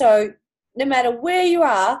 So no matter where you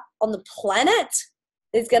are on the planet,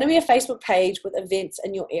 there's going to be a Facebook page with events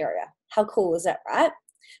in your area. How cool is that, right?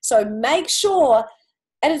 So make sure,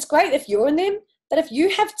 and it's great if you're in them, but if you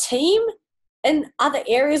have team in other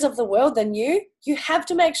areas of the world than you have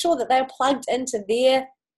to make sure that they're plugged into their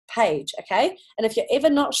page, okay? And if you're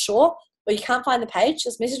ever not sure or you can't find the page,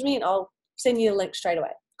 just message me and I'll send you the link straight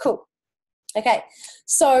away. Cool. Okay,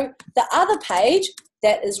 so the other page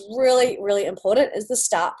that is really, really important is the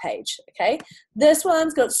start page, okay? This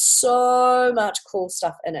one's got so much cool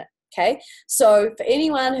stuff in it, okay? So for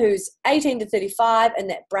anyone who's 18 to 35 in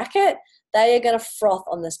that bracket, they are going to froth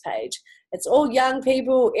on this page. It's all young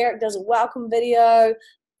people. Eric does a welcome video.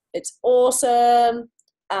 It's awesome.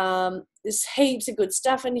 There's heaps of good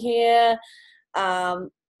stuff in here.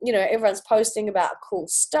 You know, everyone's posting about cool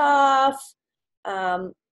stuff.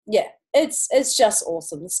 Yeah, it's just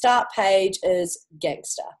awesome. The start page is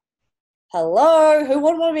gangster. Hello, who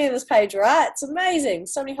wouldn't want to be on this page, right? It's amazing.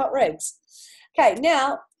 So many hot rigs. Okay,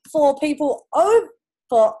 now for people,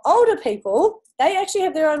 for older people, they actually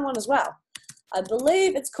have their own one as well. I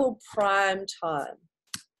believe it's called Prime Time.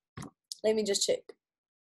 Let me just check.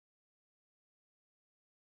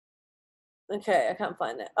 Okay, I can't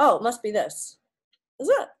find it. Oh, it must be this. Is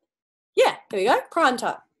it? Yeah, here we go. Prime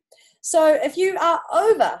Time. So if you are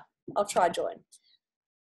over, I'll try join.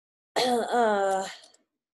 Have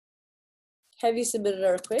you submitted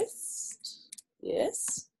a request?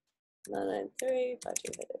 Yes. 993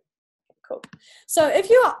 5232. Cool. So if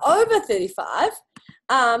you are over 35,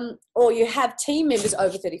 or you have team members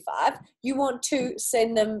over 35, you want to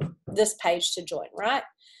send them this page to join, right?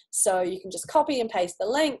 So you can just copy and paste the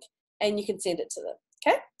link and you can send it to them,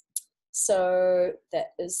 okay? So that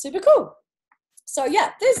is super cool. So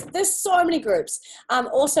yeah, there's so many groups.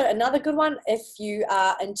 Also another good one, if you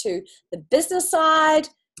are into the business side,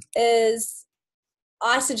 is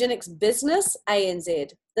Isagenix Business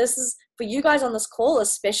ANZ. This is for you guys on this call,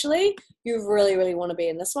 especially. You really, really want to be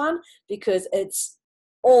in this one because it's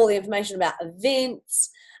all the information about events.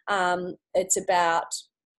 It's about,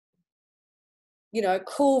 you know,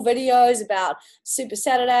 cool videos about Super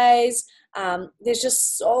Saturdays. There's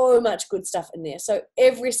just so much good stuff in there. So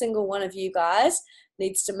every single one of you guys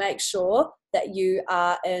needs to make sure that you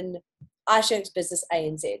are in Isagenix Business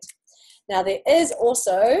ANZ. Now, there is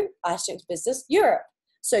also Isagenix Business Europe.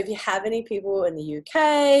 So if you have any people in the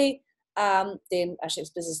UK, then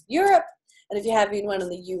Isagenix Business Europe. And if you have anyone in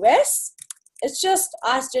the US, it's just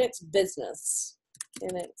Isagenix Business.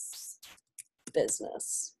 Isagenix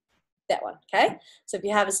Business. That one, okay? So if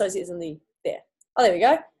you have associates in there. Oh, there we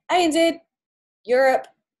go. ANZ, Europe,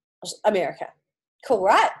 America. Cool,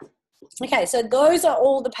 right? Okay, so those are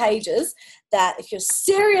all the pages that if you're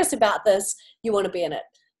serious about this, you want to be in it.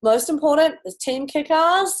 Most important is Team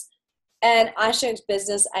Kick-Ass and Isagenix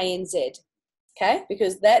Business ANZ, okay?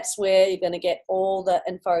 Because that's where you're going to get all the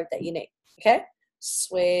info that you need, okay?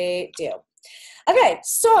 Sweet deal. Okay,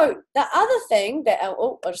 so the other thing that,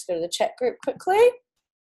 I'll just go to the chat group quickly.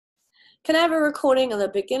 Can I have a recording of the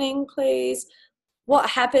beginning, please? What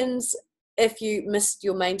happens if you missed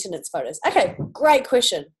your maintenance photos? Okay, great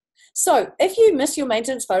question. So if you miss your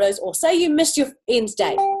maintenance photos, or say you missed your end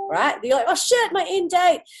date, right? You're like, oh shit, my end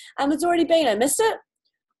date, it's already been, I missed it.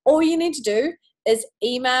 All you need to do is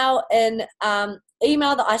email the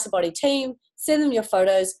IsaBody team, send them your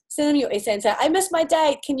photos, send them your essay and say, I missed my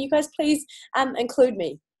date. Can you guys please include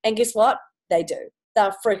me? And guess what? They do.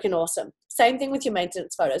 They're freaking awesome. Same thing with your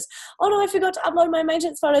maintenance photos. Oh no, I forgot to upload my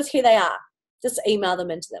maintenance photos. Here they are. Just email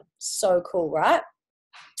them into them. So cool, right?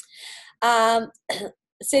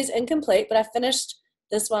 It says incomplete, but I finished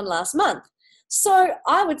this one last month. So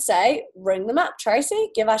I would say ring them up,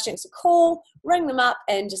 Tracy. Give Isagenix a call, ring them up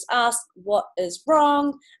and just ask what is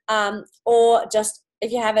wrong. Or just,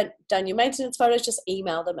 if you haven't done your maintenance photos, just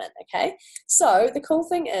email them in, okay? So the cool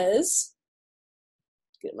thing is,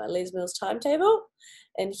 get my Les Mills timetable.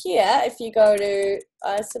 And here, if you go to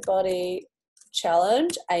IsaBody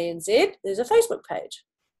Challenge ANZ, there's a Facebook page.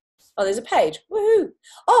 Oh, there's a page. Woohoo.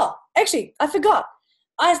 Oh, actually, I forgot.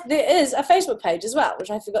 There is a Facebook page as well,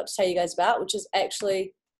 which I forgot to tell you guys about, which is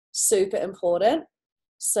actually super important.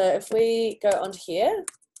 So if we go onto here,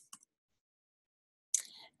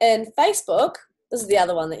 in Facebook, this is the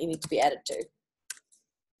other one that you need to be added to.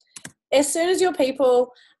 As soon as your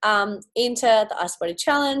people enter the IsaBody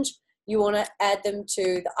Challenge, you want to add them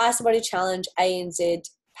to the IsaBody Challenge ANZ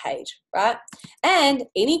page, right? And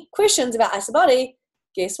any questions about IsaBody,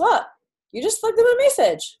 guess what? You just flick them a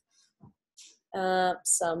message.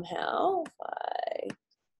 Somehow, if I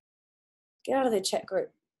get out of their chat group.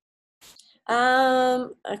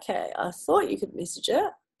 Okay, I thought you could message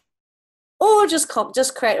it. Or just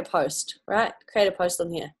create a post, right? Create a post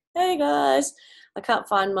on here. Hey guys, I can't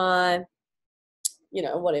find my,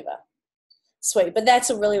 whatever. Sweet, but that's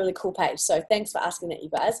a really, really cool page. So thanks for asking that, you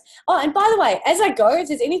guys. Oh, and by the way, as I go, if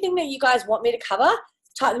there's anything that you guys want me to cover,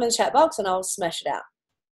 type them in the chat box and I'll smash it out.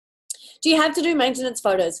 Do you have to do maintenance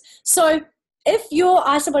photos? So if your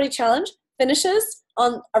IsaBody Challenge finishes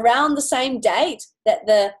on around the same date that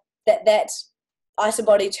that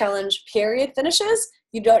IsaBody Challenge period finishes,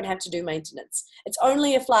 you don't have to do maintenance. It's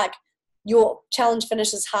only if like your challenge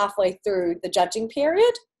finishes halfway through the judging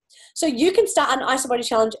period. So you can start an IsaBody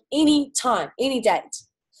Challenge any time, any date.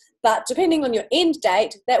 But depending on your end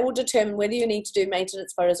date, that will determine whether you need to do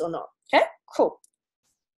maintenance photos or not. Okay, cool.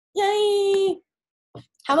 Yay!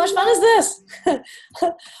 How much fun is this?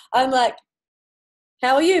 I'm like,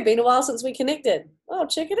 how are you? Been a while since we connected. Oh,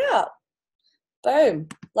 check it out. Boom.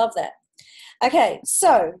 Love that. Okay,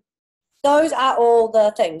 so those are all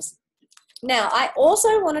the things. Now, I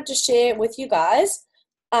also wanted to share with you guys,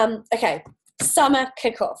 summer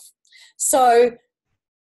kickoff. So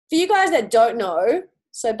for you guys that don't know,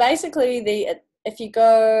 so basically if you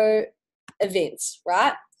go events,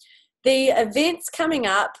 right? The events coming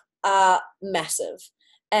up are massive.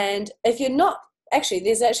 And if you're not,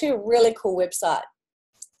 there's actually a really cool website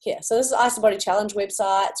here. So this is IsaBody Challenge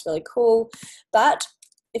website. It's really cool. But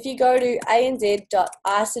if you go to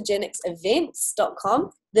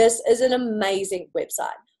anz.isagenixevents.com, this is an amazing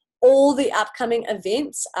website. All the upcoming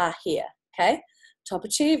events are here, okay? Top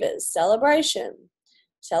Achievers, Celebration,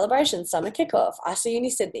 Summer Kickoff, IsaUni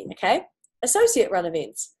Sydney, okay? Associate Run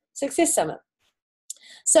events, Success Summit.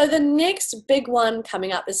 So the next big one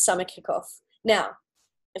coming up is Summer Kickoff. Now,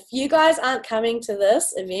 if you guys aren't coming to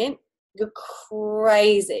this event, you're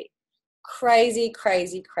crazy. Crazy,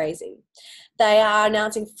 crazy, crazy. They are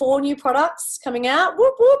announcing 4 new products coming out.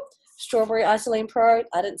 Whoop, whoop. Strawberry Isoline Pro.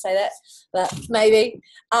 I didn't say that, but maybe.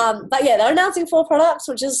 But yeah, they're announcing 4 products,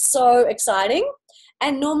 which is so exciting.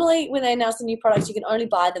 And normally when they announce the new products, you can only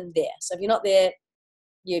buy them there. So if you're not there,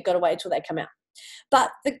 you've got to wait until they come out.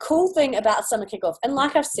 But the cool thing about Summer Kickoff, and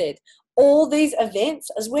like I've said, all these events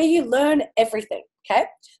is where you learn everything, okay?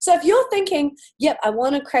 So if you're thinking, yep, I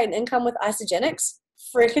want to create an income with Isagenix,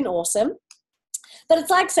 freaking awesome. But it's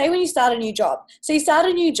like, say when you start a new job. So you start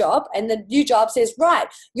a new job and the new job says, right,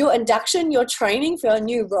 your induction, your training for your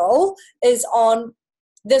new role is on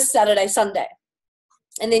this Saturday, Sunday.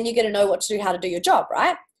 And then you're going to know what to do, how to do your job,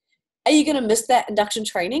 right? Are you going to miss that induction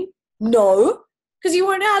training? No, because you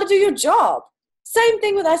won't know how to do your job. Same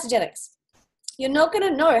thing with Isagenix. You're not going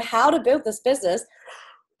to know how to build this business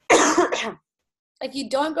if you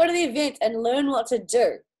don't go to the event and learn what to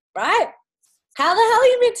do, right? How the hell are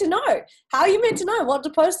you meant to know? How are you meant to know what to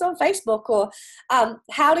post on Facebook, or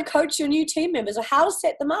how to coach your new team members, or how to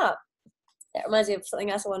set them up? That reminds me of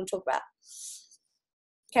something else I want to talk about.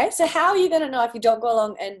 Okay, so how are you going to know if you don't go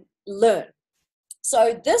along and learn?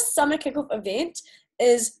 So this Summer Kickoff event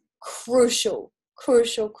is crucial.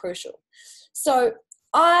 So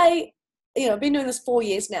I've been doing this 4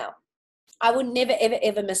 years now. I would never, ever,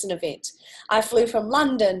 ever miss an event. I flew from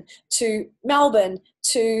London to Melbourne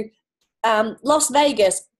to Las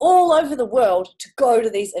Vegas, all over the world to go to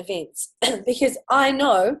these events because I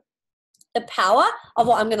know the power of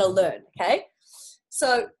what I'm going to learn, okay?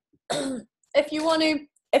 So if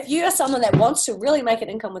you are someone that wants to really make an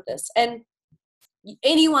income with this, and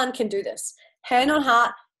anyone can do this, hand on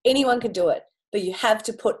heart, anyone can do it, but you have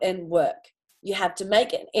to put in work. You have to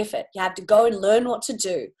make an effort. You have to go and learn what to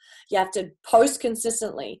do. You have to post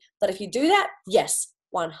consistently. But if you do that, yes,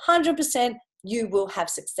 100%, you will have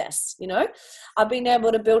success. I've been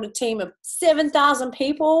able to build a team of 7,000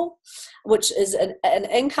 people, which is an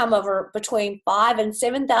income of between $5,000 and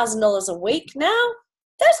 $7,000 a week now.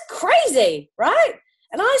 That's crazy, right?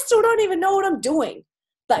 And I still don't even know what I'm doing.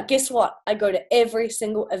 But guess what? I go to every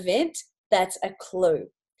single event. That's a clue.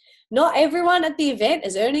 Not everyone at the event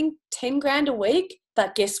is earning 10 grand a week,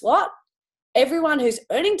 but guess what? Everyone who's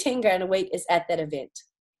earning 10 grand a week is at that event.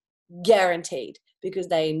 Guaranteed, because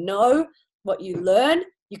they know what you learn,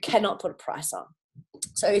 you cannot put a price on.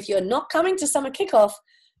 So if you're not coming to Summer Kickoff,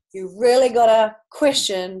 you really got to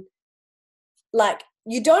question, I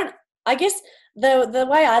guess the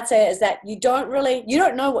way I'd say it is that you don't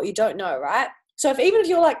know what you don't know, right? So even if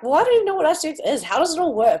you're like, well, I don't even know what Isagenix is, how does it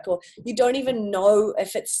all work? Or you don't even know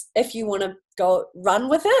if you want to go run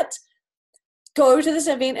with it, go to this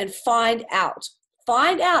event and find out.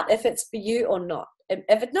 Find out if it's for you or not.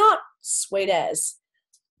 If it's not, sweet as.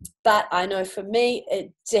 But I know for me,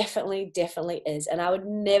 it definitely is. And I would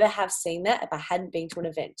never have seen that if I hadn't been to an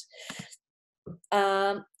event.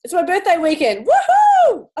 It's my birthday weekend.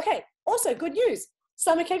 Woohoo! Okay, also good news.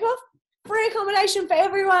 Summer Kickoff, free accommodation for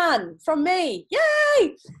everyone from me.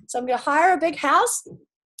 Yay! So I'm going to hire a big house.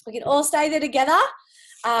 We can all stay there together.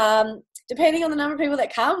 Depending on the number of people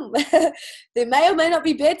that come, there may or may not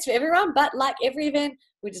be beds for everyone, but like every event,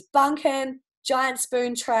 we just bunk in, giant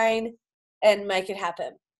spoon train, and make it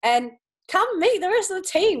happen. And come meet the rest of the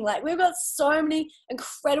team. We've got so many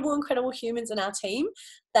incredible humans in our team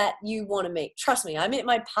that you want to meet. Trust me, I met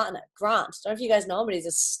my partner, Grant. I don't know if you guys know him, but he's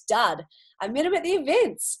a stud. I met him at the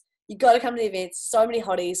events. You got to come to the events. So many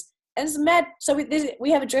hotties. And it's mad. So we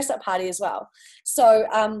have a dress-up party as well. So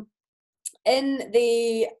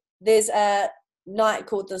there's a night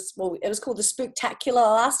called it was called the Spooktacular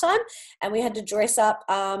last time, and we had to dress up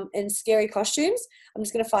in scary costumes. I'm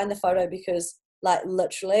just going to find the photo because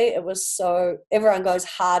literally it was so, everyone goes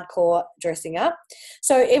hardcore dressing up.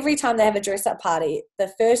 So every time they have a dress up party,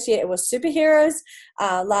 the first year it was superheroes,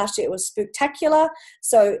 last year it was Spooktacular.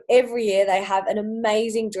 So every year they have an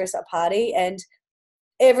amazing dress up party and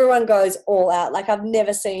everyone goes all out. I've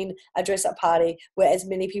never seen a dress up party where as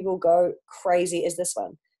many people go crazy as this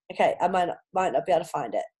one. Okay, I might not be able to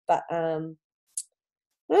find it, but damn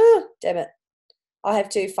it. I'll have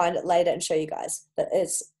to find it later and show you guys. But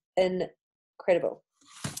it's incredible.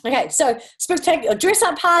 Okay, so Spooktacular dress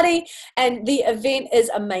up party, and the event is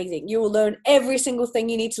amazing. You will learn every single thing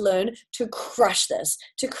you need to learn to crush this,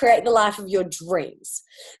 to create the life of your dreams.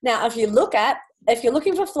 Now, if you're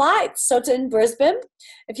looking for flights, so it's in Brisbane.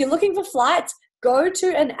 If you're looking for flights, go to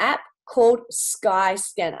an app called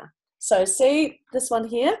Skyscanner. So see this one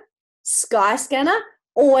here, Skyscanner,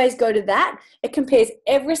 always go to that. It compares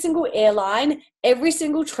every single airline, every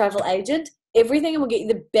single travel agent, everything, and will get you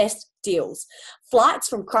the best deals. Flights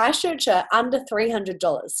from Christchurch are under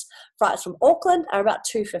 $300. Flights from Auckland are about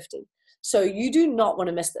 $250. So you do not want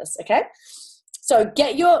to miss this, okay? So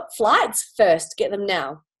get your flights first, get them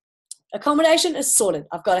now. Accommodation is sorted.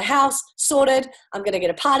 I've got a house sorted. I'm going to get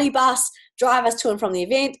a party bus, drive us to and from the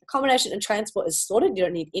event. Accommodation and transport is sorted. You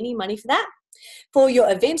don't need any money for that. For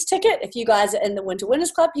your event ticket, if you guys are in the Winter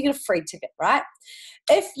Winners Club, you get a free ticket, right?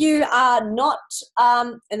 If you are not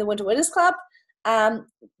in the Winter Winners Club,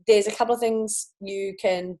 there's a couple of things you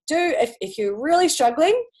can do. If you're really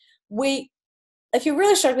struggling, if you're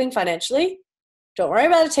really struggling financially, don't worry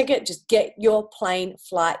about a ticket. Just get your plane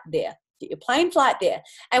flight there. Get your plane flight there.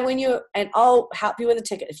 And I'll help you with a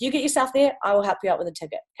ticket. If you get yourself there, I will help you out with a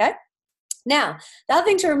ticket. Okay? Now, the other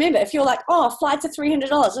thing to remember, if you're like, oh, flights are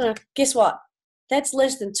 $300, guess what? That's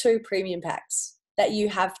less than 2 premium packs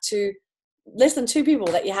less than 2 people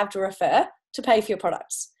that you have to refer to pay for your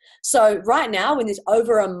products. So right now, when there's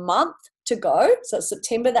over a month to go, so it's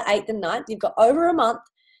September the 8th and 9th, you've got over a month,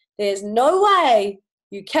 there's no way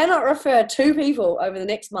you cannot refer 2 people over the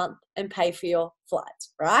next month and pay for your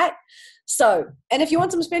flights, right? So, and if you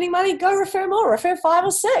want some spending money, go refer more, refer 5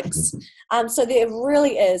 or 6. So there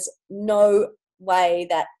really is no way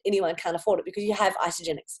that anyone can afford it because you have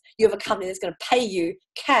Isagenix. You have a company that's going to pay you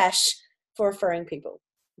cash for referring people.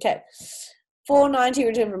 Okay. $4.90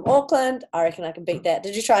 return from Auckland. I reckon I can beat that.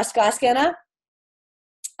 Did you try Skyscanner?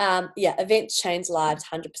 Yeah, events change lives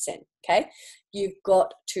 100%. Okay. You've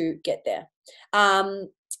got to get there.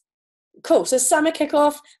 Cool. So summer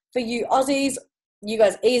kickoff for you Aussies, you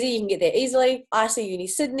guys easy. You can get there easily. IC Uni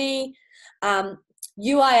Sydney.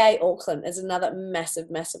 UIA Auckland is another massive,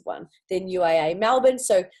 massive one. Then UIA Melbourne.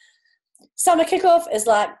 So summer kickoff is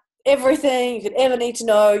like everything you could ever need to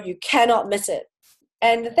know. You cannot miss it.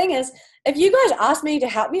 And the thing is, if you guys ask me to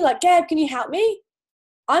help me, like, Gab, can you help me?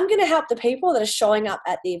 I'm going to help the people that are showing up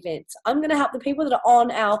at the events. I'm going to help the people that are on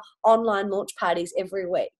our online launch parties every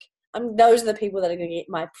week. Those are the people that are going to get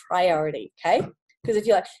my priority, okay? Because if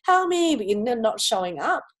you're like, help me, but you're not showing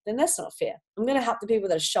up, then that's not fair. I'm going to help the people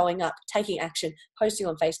that are showing up, taking action, posting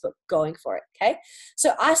on Facebook, going for it, okay?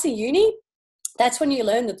 So IC Uni, that's when you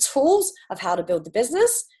learn the tools of how to build the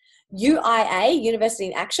business. UIA, University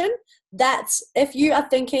in Action, that's if you are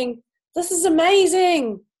thinking, this is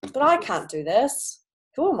amazing, but I can't do this.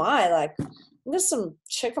 Who am I? Like, I'm just some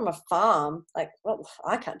chick from a farm. Like, well,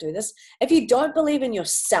 I can't do this. If you don't believe in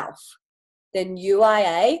yourself, then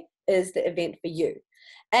UIA is the event for you.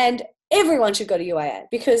 And everyone should go to UIA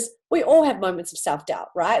because we all have moments of self-doubt,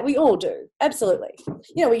 right? We all do. Absolutely.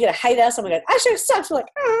 You know, we get a hater, someone goes, actually, it sucks. We're like,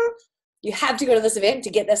 You have to go to this event to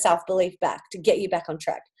get their self-belief back, to get you back on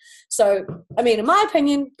track. So, I mean, in my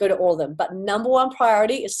opinion, go to all of them. But number one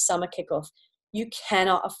priority is summer kickoff. You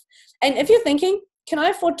cannot. And if you're thinking, can I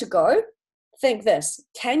afford to go? Think this.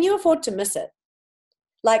 Can you afford to miss it?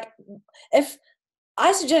 Like, if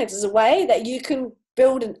Isagenix is a way that you can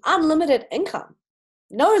build an unlimited income,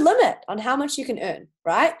 no limit on how much you can earn,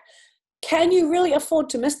 right? Can you really afford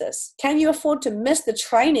to miss this? Can you afford to miss the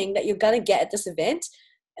training that you're going to get at this event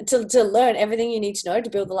to learn everything you need to know to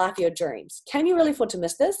build the life of your dreams? Can you really afford to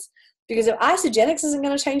miss this? Because if Isagenix isn't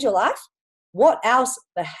going to change your life, what else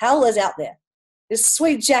the hell is out there? This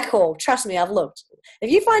sweet jackal. Trust me, I've looked.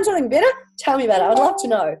 If you find something better, tell me about it. I'd love to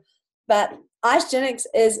know. But Isagenix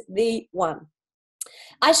is the one.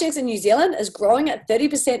 Isagenix in New Zealand is growing at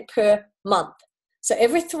 30% per month. So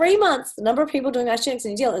every 3 months, the number of people doing Isagenix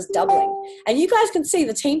in New Zealand is doubling. And you guys can see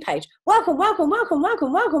the team page. Welcome, welcome, welcome,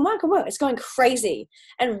 welcome, welcome, welcome, welcome. It's going crazy.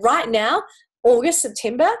 And right now, August,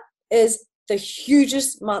 September is the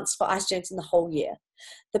hugest months for Isagenix in the whole year.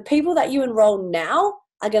 The people that you enroll now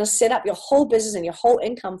are going to set up your whole business and your whole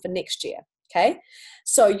income for next year. Okay.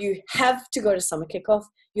 So you have to go to summer kickoff.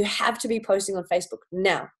 You have to be posting on Facebook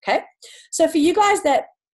now. Okay. So for you guys that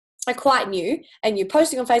are quite new and you're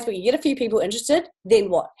posting on Facebook, you get a few people interested, then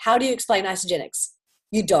what? How do you explain Isagenix?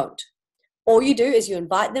 You don't. All you do is you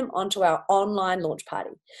invite them onto our online launch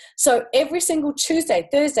party. So every single Tuesday,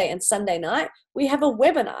 Thursday, and Sunday night, we have a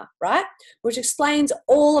webinar, right? Which explains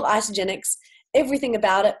all of Isagenix, everything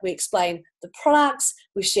about it. We explain the products,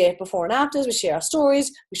 we share before and afters, we share our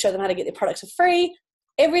stories, we show them how to get their products for free.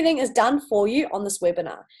 Everything is done for you on this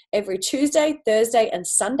webinar. Every Tuesday, Thursday, and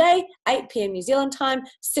Sunday, 8 p.m. New Zealand time,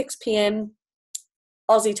 6 p.m.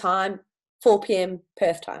 Aussie time, 4 p.m.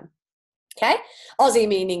 Perth time. Okay? Aussie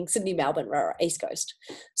meaning Sydney, Melbourne, or East Coast.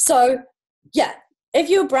 So, yeah, if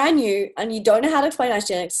you're brand new and you don't know how to explain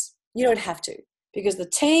Isagenix, you don't have to, because the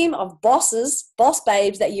team of bosses, boss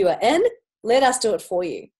babes that you are in, let us do it for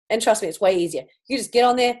you. And trust me, it's way easier. You just get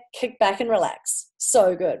on there, kick back and relax.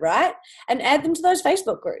 So good, right? And add them to those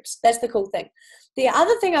Facebook groups. That's the cool thing. The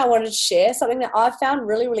other thing I wanted to share, something that I've found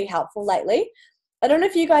really, really helpful lately. I don't know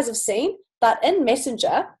if you guys have seen, but in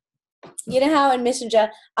Messenger, you know how in Messenger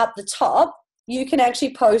up the top, you can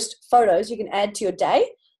actually post photos you can add to your day.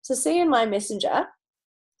 So see in my messenger,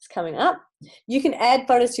 it's coming up, you can add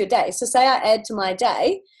photos to your day. So say I add to my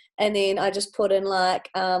day, and then I just put in like,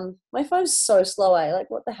 my phone's so slow, like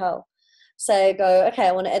what the hell? Say go, okay,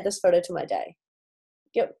 I want to add this photo to my day.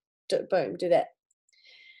 Yep, boom, do that.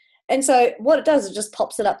 And so what it does, it just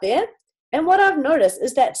pops it up there. And what I've noticed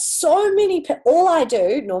is that so many, all I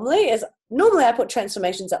do normally I put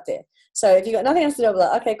transformations up there. So if you've got nothing else to do, I'll be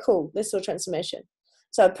like, okay, cool, let's do a transformation.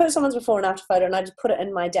 So I put someone's before and after photo and I just put it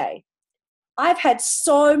in my day. I've had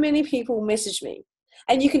so many people message me.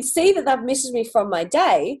 And you can see that they've messaged me from my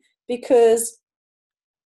day because,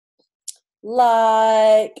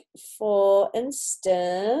 like, for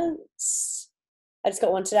instance, I just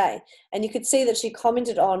got one today, and you could see that she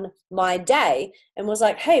commented on my day and was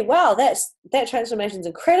like, hey, wow, that transformation's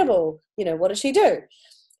incredible. You know, what did she do?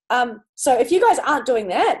 So if you guys aren't doing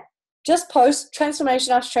that, just post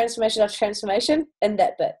transformation after transformation after transformation in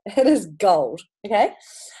that bit. It is gold, okay?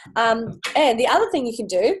 And the other thing you can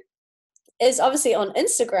do is obviously on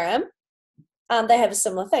Instagram, they have a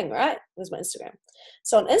similar thing, right? There's my Instagram.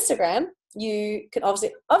 So on Instagram, you can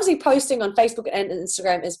obviously posting on Facebook and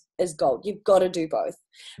Instagram is gold. You've got to do both.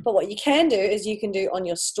 But what you can do is you can do on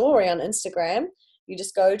your story on Instagram, you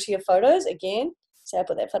just go to your photos again. Say I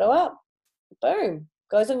put that photo up. Boom.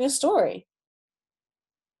 Goes on your story.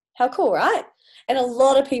 How cool, right? And a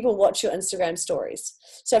lot of people watch your Instagram stories.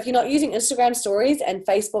 So if you're not using Instagram stories and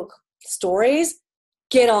Facebook stories,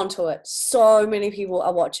 get onto it. So many people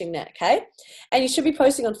are watching that, okay? And you should be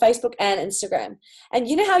posting on Facebook and Instagram. And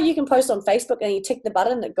you know how you can post on Facebook and you tick the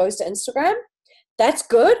button that goes to Instagram? That's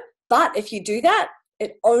good, but if you do that,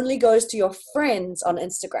 it only goes to your friends on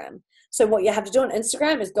Instagram. So what you have to do on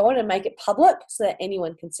Instagram is go in and make it public so that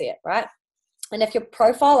anyone can see it, right? And if your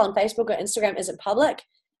profile on Facebook or Instagram isn't public,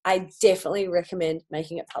 I definitely recommend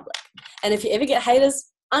making it public. And if you ever get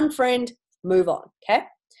haters, unfriend, move on, okay?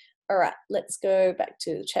 All right, let's go back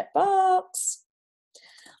to the chat box.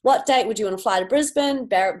 What date would you want to fly to Brisbane?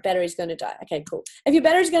 Battery's going to die. Okay, cool. If your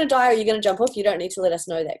battery's going to die or you're going to jump off, you don't need to let us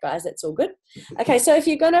know that, guys. That's all good. Okay, so if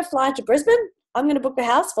you're going to fly to Brisbane, I'm going to book the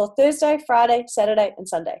house for Thursday, Friday, Saturday, and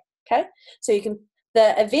Sunday, okay? So you can,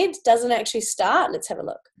 the event doesn't actually start. Let's have a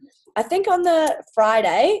look. I think on the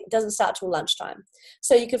Friday, it doesn't start till lunchtime.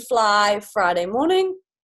 So you could fly Friday morning.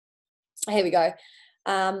 Here we go.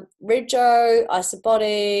 Reggio,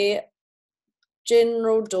 Isabody,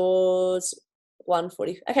 General Doors,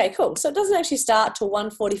 1:40. Okay, cool. So it doesn't actually start till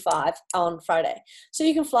 1:45 on Friday. So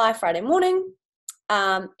you can fly Friday morning,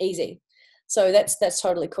 easy. So that's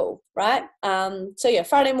totally cool, right? So yeah,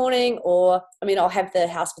 Friday morning, or I mean, I'll have the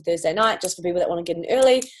house for Thursday night just for people that want to get in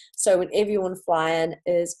early. So whenever you want to fly in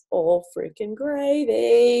is all freaking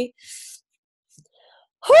gravy.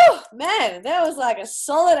 Whew, man, that was like a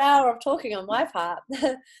solid hour of talking on my part.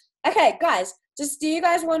 Okay, guys, do you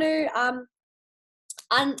guys want to,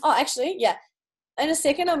 actually, yeah. In a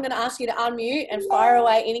second, I'm going to ask you to unmute and fire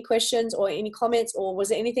away any questions or any comments, or was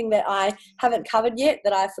there anything that I haven't covered yet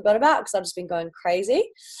that I forgot about because I've just been going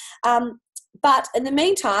crazy. But in the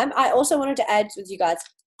meantime, I also wanted to add with you guys,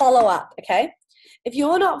 follow up, okay? If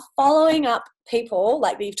you're not following up people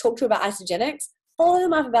like that you've talked to about Isagenix, follow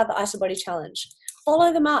them up about the Isabody Challenge.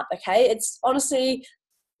 Follow them up, okay? It's honestly,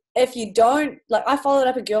 if you don't, like I followed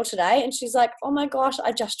up a girl today and she's like, oh my gosh,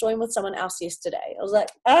 I just joined with someone else yesterday. I was like,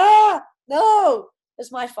 no,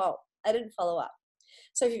 it's my fault. I didn't follow up.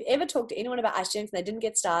 So if you've ever talked to anyone about Isagenix and they didn't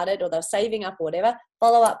get started or they're saving up or whatever,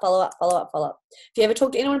 follow up. If you ever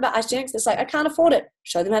talk to anyone about Isagenix that's like, I can't afford it,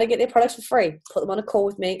 show them how to get their products for free. Put them on a call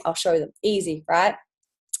with me. I'll show them. Easy, right?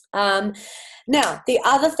 Now, the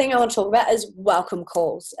other thing I want to talk about is welcome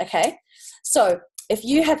calls, okay? So if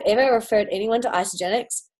you have ever referred anyone to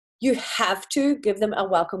Isagenix, you have to give them a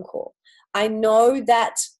welcome call. I know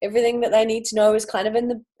that everything that they need to know is kind of in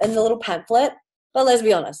the little pamphlet, but let's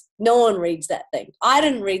be honest, no one reads that thing. I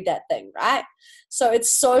didn't read that thing, right? So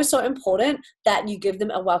it's so important that you give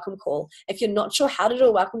them a welcome call. If you're not sure how to do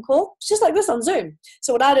a welcome call, it's just like this on Zoom.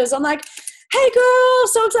 So what I do is I'm like, hey girl,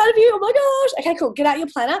 so excited for you. Oh my gosh. Okay, cool. Get out your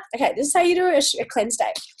planner. Okay, this is how you do a cleanse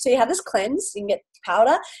day. So you have this cleanse. You can get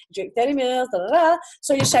powder, you drink 30 ml,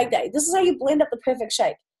 So your shake day. This is how you blend up the perfect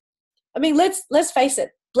shake. I mean, let's face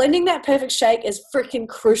it. Blending that perfect shake is freaking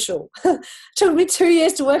crucial. Took me 2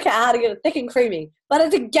 years to work out how to get it thick and creamy, but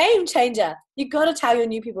it's a game changer. You got to tell your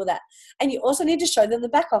new people that. And you also need to show them the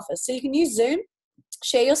back office. So you can use Zoom,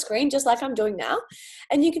 share your screen just like I'm doing now.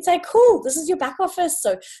 And you can say, cool, this is your back office.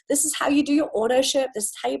 So this is how you do your auto ship. This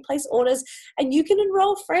is how you place orders. And you can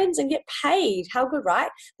enroll friends and get paid. How good, right?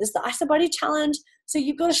 This is the Isabody Challenge. So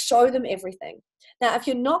you've got to show them everything. Now, if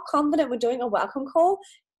you're not confident with doing a welcome call,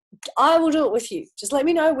 I will do it with you. Just let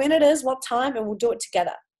me know when it is, what time, and we'll do it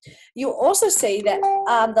together. You'll also see that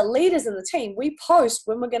the leaders in the team, we post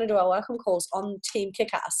when we're going to do our welcome calls on Team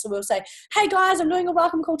Kickass. So we'll say, hey guys, I'm doing a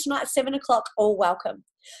welcome call tonight at 7 o'clock, all welcome.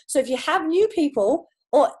 So if you have new people,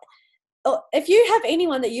 or if you have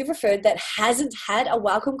anyone that you've referred that hasn't had a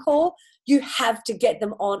welcome call, you have to get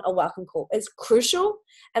them on a welcome call. It's crucial,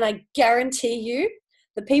 and I guarantee you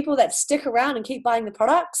the people that stick around and keep buying the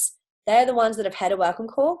products, they're the ones that have had a welcome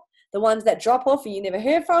call. The ones that drop off and you never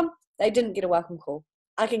hear from, they didn't get a welcome call.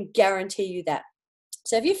 I can guarantee you that.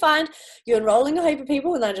 So if you find you're enrolling a heap of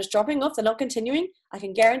people and they're just dropping off, they're not continuing, I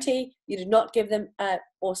can guarantee you did not give them an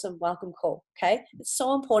awesome welcome call, okay? It's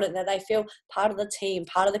so important that they feel part of the team,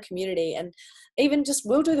 part of the community, and even just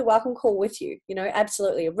we'll do the welcome call with you, you know,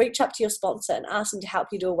 absolutely. Reach up to your sponsor and ask them to help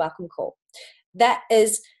you do a welcome call. That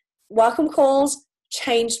is, welcome calls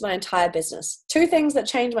changed my entire business. 2 things that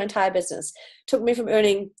changed my entire business. Took me from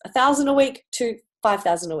earning $1,000 a week to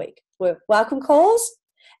 $5,000 a week were welcome calls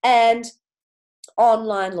and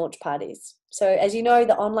online launch parties. So as you know,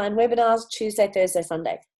 the online webinars, Tuesday, Thursday,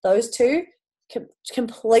 Sunday, those 2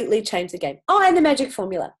 completely changed the game. Oh, and the magic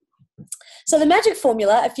formula. So the magic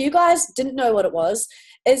formula, if you guys didn't know what it was,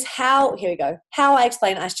 is how I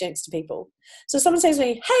explain Isagenix to people. So someone says to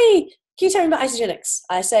me, hey, can you tell me about Isagenix?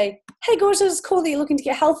 I say, hey, gorgeous, it's cool that you're looking to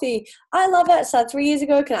get healthy. I love it. Started 3 years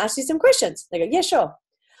ago. Can I ask you some questions? They go, yeah, sure.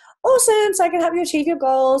 Awesome, so I can help you achieve your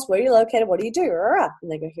goals. Where are you located? What do you do?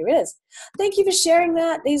 And they go, here it is. Thank you for sharing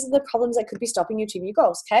that. These are the problems that could be stopping you achieving your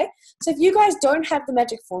goals, okay? So if you guys don't have the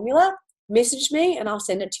magic formula, message me and I'll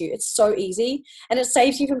send it to you. It's so easy and it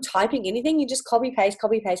saves you from typing anything. You just copy, paste,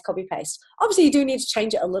 copy, paste, copy, paste. Obviously, you do need to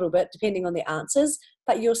change it a little bit depending on the answers,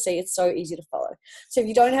 but you'll see it's so easy to follow. So if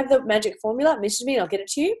you don't have the magic formula, message me and I'll get it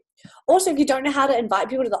to you. Also, if you don't know how to invite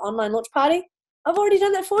people to the online launch party, I've already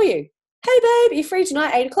done that for you. Hey babe, you're free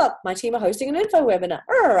tonight, 8 o'clock. My team are hosting an info webinar.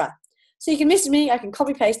 So you can message me, I can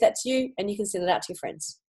copy paste that to you, and you can send it out to your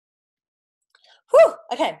friends. Whew,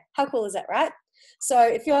 okay, how cool is that, right? So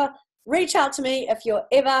if you're, reach out to me if you're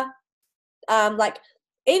ever, like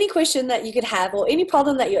any question that you could have or any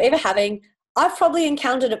problem that you're ever having, I've probably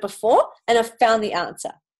encountered it before and I've found the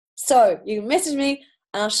answer. So you can message me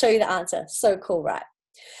and I'll show you the answer. So cool, right?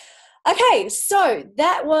 Okay, so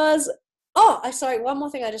that was, one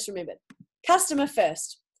more thing I just remembered. Customer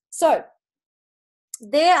first. So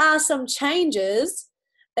there are some changes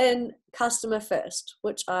in customer first,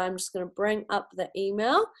 which I'm just going to bring up the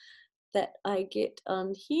email that I get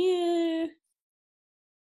on here.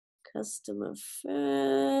 Customer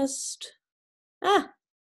first.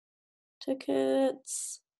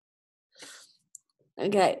 Tickets.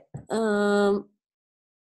 Okay.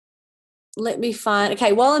 Let me find.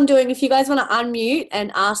 Okay, while I'm doing, if you guys want to unmute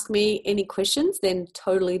and ask me any questions, then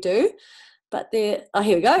totally do. But here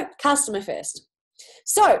we go. Customer first.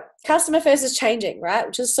 So customer first is changing, right?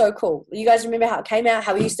 Which is so cool. You guys remember how it came out,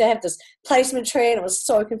 how we used to have this placement tree and it was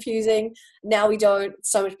so confusing. Now we don't.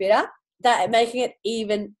 It's so much better. That making it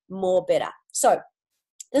even more better. So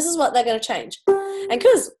this is what they're going to change. And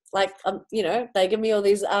because they give me all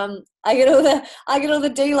these, I get all the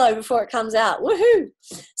deload before it comes out. Woohoo!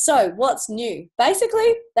 So what's new?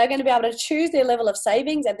 Basically, they're going to be able to choose their level of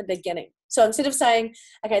savings at the beginning. So instead of saying,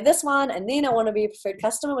 okay, this one, and then I want to be a preferred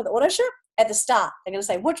customer with AutoShip, at the start, they're going to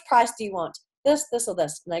say, which price do you want? This, this, or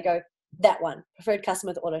this? And they go, that one, preferred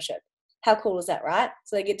customer with AutoShip. How cool is that, right?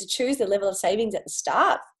 So they get to choose their level of savings at the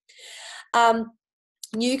start.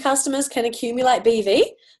 New customers can accumulate BV.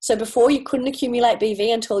 So before you couldn't accumulate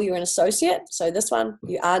BV until you're an associate. So this one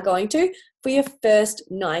you are going to for your first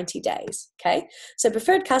 90 days. Okay. So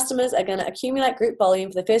preferred customers are going to accumulate group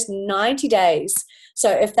volume for the first 90 days.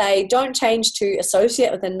 So if they don't change to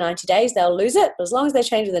associate within 90 days, they'll lose it. But as long as they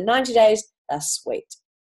change within 90 days, that's sweet.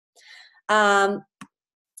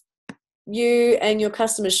 You and your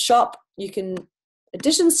customers shop.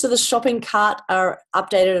 Additions to the shopping cart are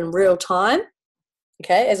updated in real time.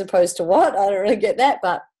 Okay, as opposed to what? I don't really get that,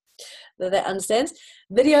 but that understands.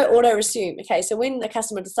 Video auto resume. Okay, so when the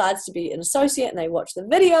customer decides to be an associate and they watch the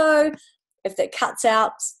video, if it cuts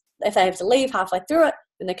out, if they have to leave halfway through it,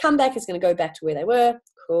 when they come back, it's going to go back to where they were.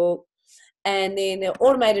 Cool. And then there are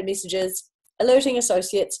automated messages alerting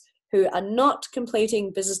associates who are not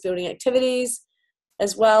completing business building activities,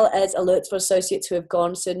 as well as alerts for associates who have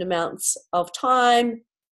gone certain amounts of time,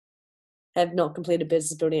 have not completed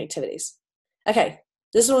business building activities. Okay.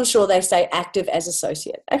 This will ensure they stay active as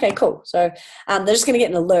associate. Okay, cool. So they're just going to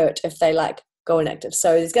get an alert if they go inactive.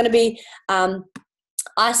 So there's going to be ISA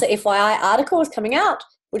FYI articles coming out,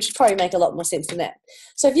 which would probably make a lot more sense than that.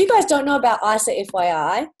 So if you guys don't know about ISA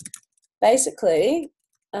FYI, basically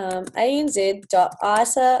anz.isafyi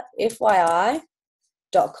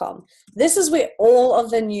isafyi.com. This is where all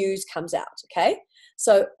of the news comes out, okay?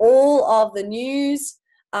 So all of the news,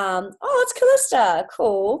 it's Callista,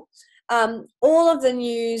 cool. All of the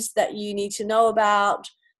news that you need to know about,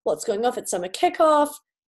 what's going on at summer kickoff,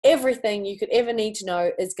 everything you could ever need to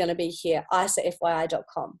know is going to be here,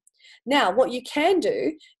 isafyi.com. Now, what you can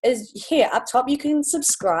do is here up top, you can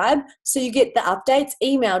subscribe so you get the updates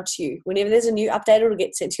emailed to you. Whenever there's a new update, it'll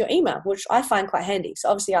get sent to your email, which I find quite handy. So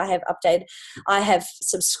obviously I have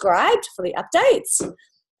subscribed for the updates.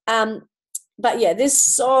 But yeah, there's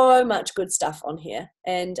so much good stuff on here.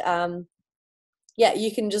 And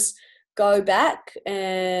you can just go back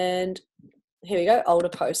and here we go, older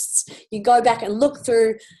posts. You go back and look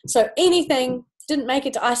through. So anything didn't make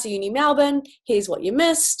it to ISA Uni Melbourne, here's what you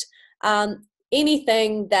missed.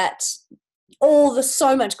 Anything that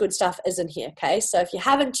so much good stuff is in here, okay? So if you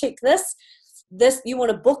haven't checked this, you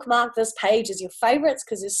want to bookmark this page as your favorites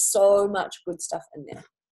because there's so much good stuff in there.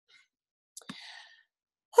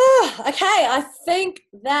 Okay, I think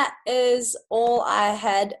that is all I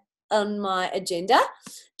had on my agenda.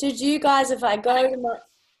 Did you guys, if I go to my...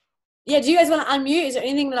 Yeah, do you guys want to unmute? Is there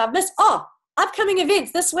anything that I've missed? Oh, upcoming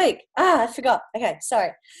events this week. I forgot. Okay, sorry.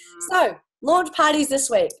 So, launch parties this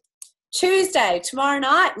week. Tuesday, tomorrow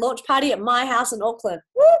night, launch party at my house in Auckland.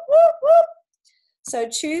 Whoop, whoop, whoop. So,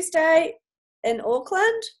 Tuesday in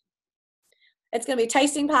Auckland, it's going to be a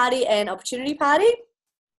tasting party and opportunity party.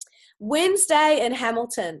 Wednesday in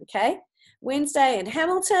Hamilton, okay? Wednesday in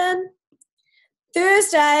Hamilton.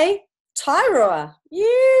 Thursday, Tairua.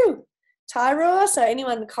 Tairua, so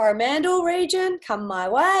anyone in the Coromandel region, come my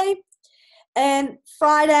way. And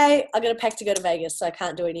Friday, I'm going to pack to go to Vegas, so I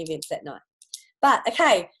can't do any events that night. But,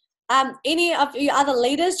 okay, any of you other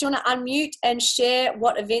leaders, do you want to unmute and share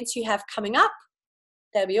what events you have coming up?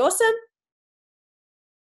 That would be awesome.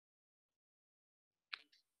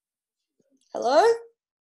 Hello?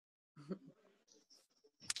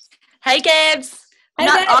 Hey, Gabs. Hey,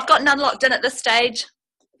 no, Gabs. I've got none locked in at this stage.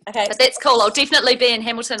 Okay. But that's cool. I'll definitely be in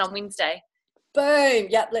Hamilton on Wednesday. Boom.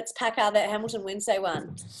 Yep, let's pack out that Hamilton Wednesday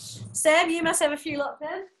one. Sam, you must have a few locked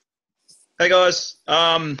in. Hey, guys.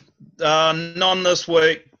 None this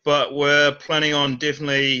week, but we're planning on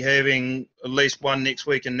definitely having at least one next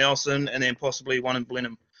week in Nelson and then possibly one in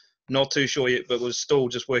Blenheim. Not too sure yet, but we're still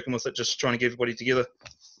just working with it, just trying to get everybody together.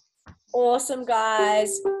 Awesome,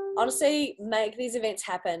 guys. Honestly, make these events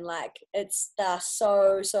happen. Like, they're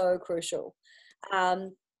so, so crucial.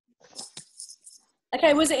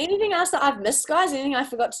 Okay, was there anything else that I've missed, guys? Anything I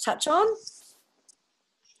forgot to touch on?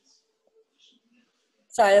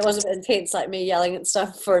 Sorry, that was a bit intense, like me yelling and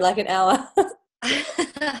stuff for like an hour.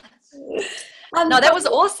 No, that was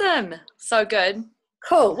awesome. So good.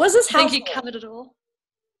 Cool. Was this helpful? I think you covered it all.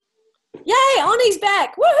 Yay, Oni's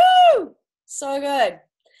back. Woohoo! So good.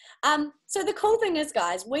 So the cool thing is,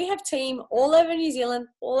 guys, we have team all over New Zealand,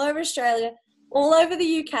 all over Australia, all over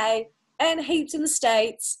the UK, and heaps in the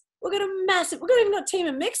States. We've got even got a team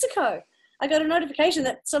in Mexico. I got a notification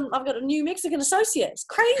that I've got a new Mexican associate. It's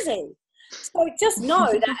crazy. So just know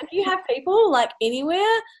that if you have people like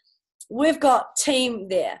anywhere, we've got team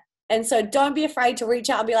there. And so don't be afraid to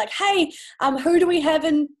reach out and be like, hey, who do we have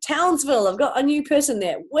in Townsville? I've got a new person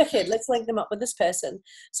there. Wicked. Let's link them up with this person.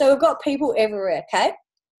 So we've got people everywhere, okay?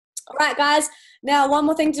 All right, guys. Now, one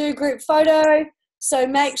more thing to do, group photo. So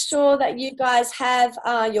make sure that you guys have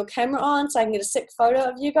your camera on so I can get a sick photo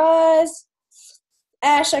of you guys.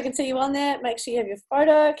 Ash, I can see you on there. Make sure you have your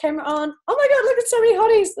photo camera on. Oh my God, look at so many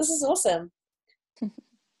hotties. This is awesome.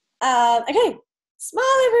 Okay, smile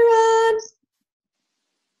everyone.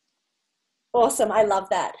 Awesome, I love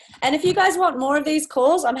that. And if you guys want more of these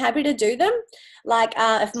calls, I'm happy to do them. Like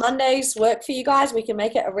if Mondays work for you guys, we can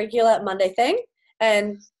make it a regular Monday thing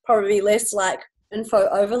and probably less like info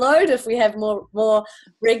overload if we have more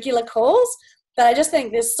regular calls. But I just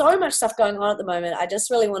think there's so much stuff going on at the moment. I just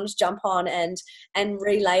really wanted to jump on and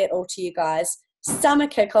relay it all to you guys. Summer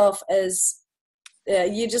kickoff is,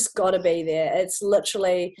 you just got to be there. It's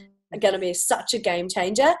literally going to be such a game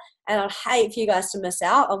changer. And I'd hate for you guys to miss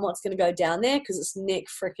out on what's going to go down there because it's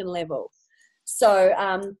next freaking level. So,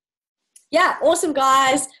 yeah, awesome,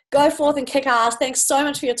 guys. Go forth and kick ass. Thanks so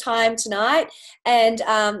much for your time tonight. And,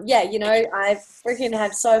 yeah, you know, I freaking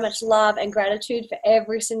have so much love and gratitude for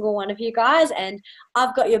every single one of you guys. And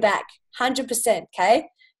I've got your back 100%, okay?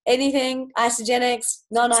 Anything, isogenics,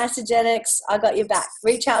 non-isogenics, I got your back.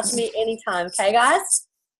 Reach out to me anytime, okay, guys?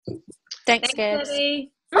 Thanks, Gabs.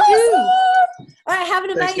 Awesome. All right, have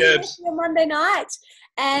an Thanks, amazing Gabs. Monday night.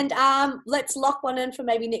 And let's lock one in for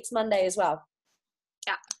maybe next Monday as well.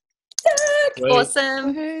 Yeah. Great.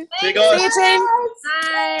 Awesome. See you guys. See you, team.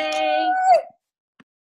 Bye.